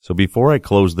 So before I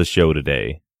close the show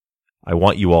today, I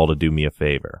want you all to do me a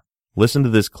favor. Listen to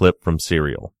this clip from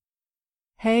Serial.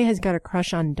 Hay has got a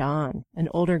crush on Don, an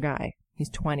older guy, he's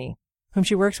 20, whom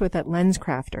she works with at Lens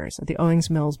Crafters at the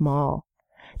Owings Mills Mall.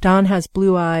 Don has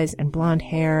blue eyes and blonde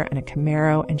hair and a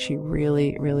Camaro, and she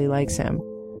really, really likes him.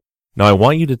 Now I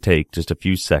want you to take just a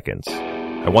few seconds.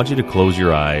 I want you to close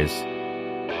your eyes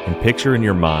and picture in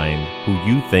your mind who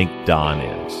you think Don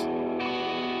is.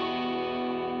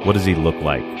 What does he look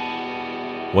like?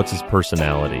 What's his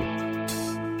personality?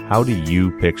 How do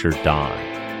you picture Don?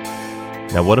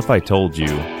 Now what if I told you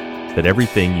that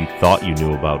everything you thought you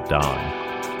knew about Don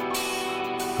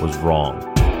was wrong?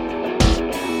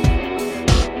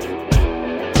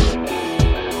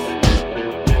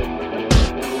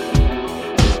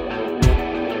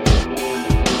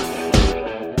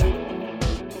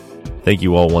 Thank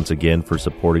you all once again for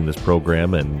supporting this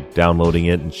program and downloading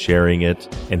it and sharing it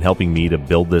and helping me to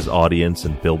build this audience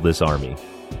and build this army.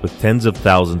 With tens of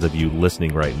thousands of you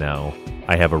listening right now,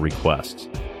 I have a request.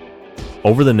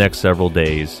 Over the next several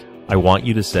days, I want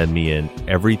you to send me in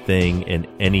everything and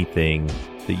anything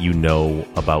that you know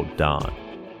about Don.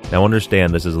 Now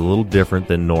understand, this is a little different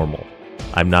than normal.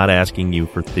 I'm not asking you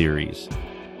for theories.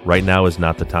 Right now is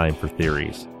not the time for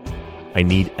theories. I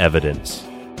need evidence.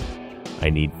 I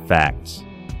need facts.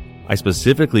 I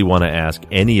specifically want to ask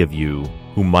any of you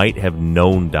who might have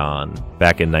known Don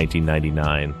back in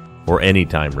 1999, or any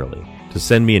time really, to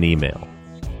send me an email.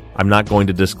 I'm not going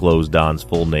to disclose Don's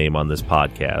full name on this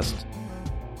podcast.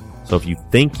 So if you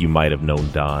think you might have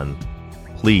known Don,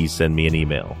 please send me an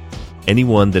email.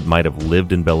 Anyone that might have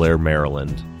lived in Bel Air,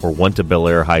 Maryland, or went to Bel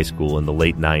Air High School in the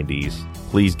late 90s,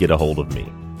 please get a hold of me.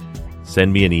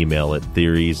 Send me an email at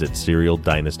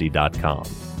theories@serialdynasty.com.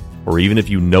 Or even if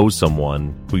you know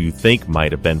someone who you think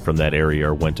might have been from that area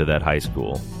or went to that high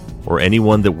school, or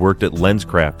anyone that worked at Lens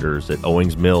Crafters at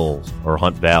Owings Mills or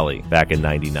Hunt Valley back in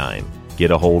 99, get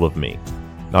a hold of me.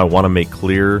 Now I want to make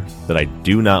clear that I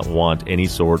do not want any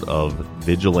sort of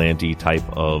vigilante type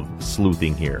of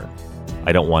sleuthing here.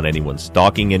 I don't want anyone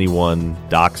stalking anyone,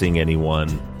 doxing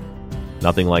anyone,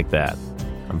 nothing like that.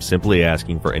 I'm simply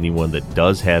asking for anyone that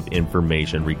does have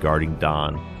information regarding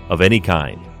Don of any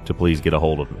kind to please get a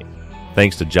hold of me.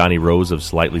 Thanks to Johnny Rose of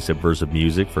Slightly Subversive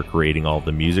Music for creating all of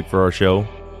the music for our show.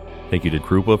 Thank you to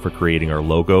Krupa for creating our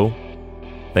logo.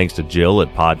 Thanks to Jill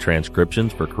at Pod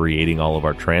Transcriptions for creating all of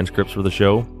our transcripts for the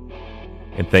show.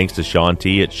 And thanks to Sean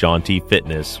T at Sean T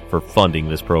Fitness for funding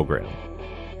this program.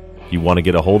 If you want to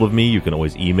get a hold of me, you can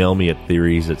always email me at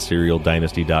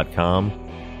theories@serialdynasty.com.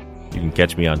 You can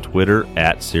catch me on Twitter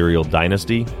at Serial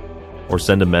Dynasty, or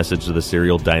send a message to the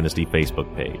Serial Dynasty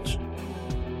Facebook page.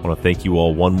 I want to thank you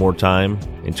all one more time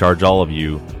and charge all of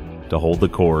you to hold the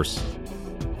course,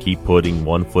 keep putting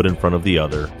one foot in front of the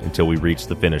other until we reach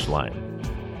the finish line.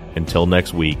 Until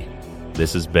next week,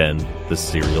 this has been the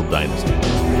Serial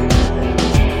Dynasty.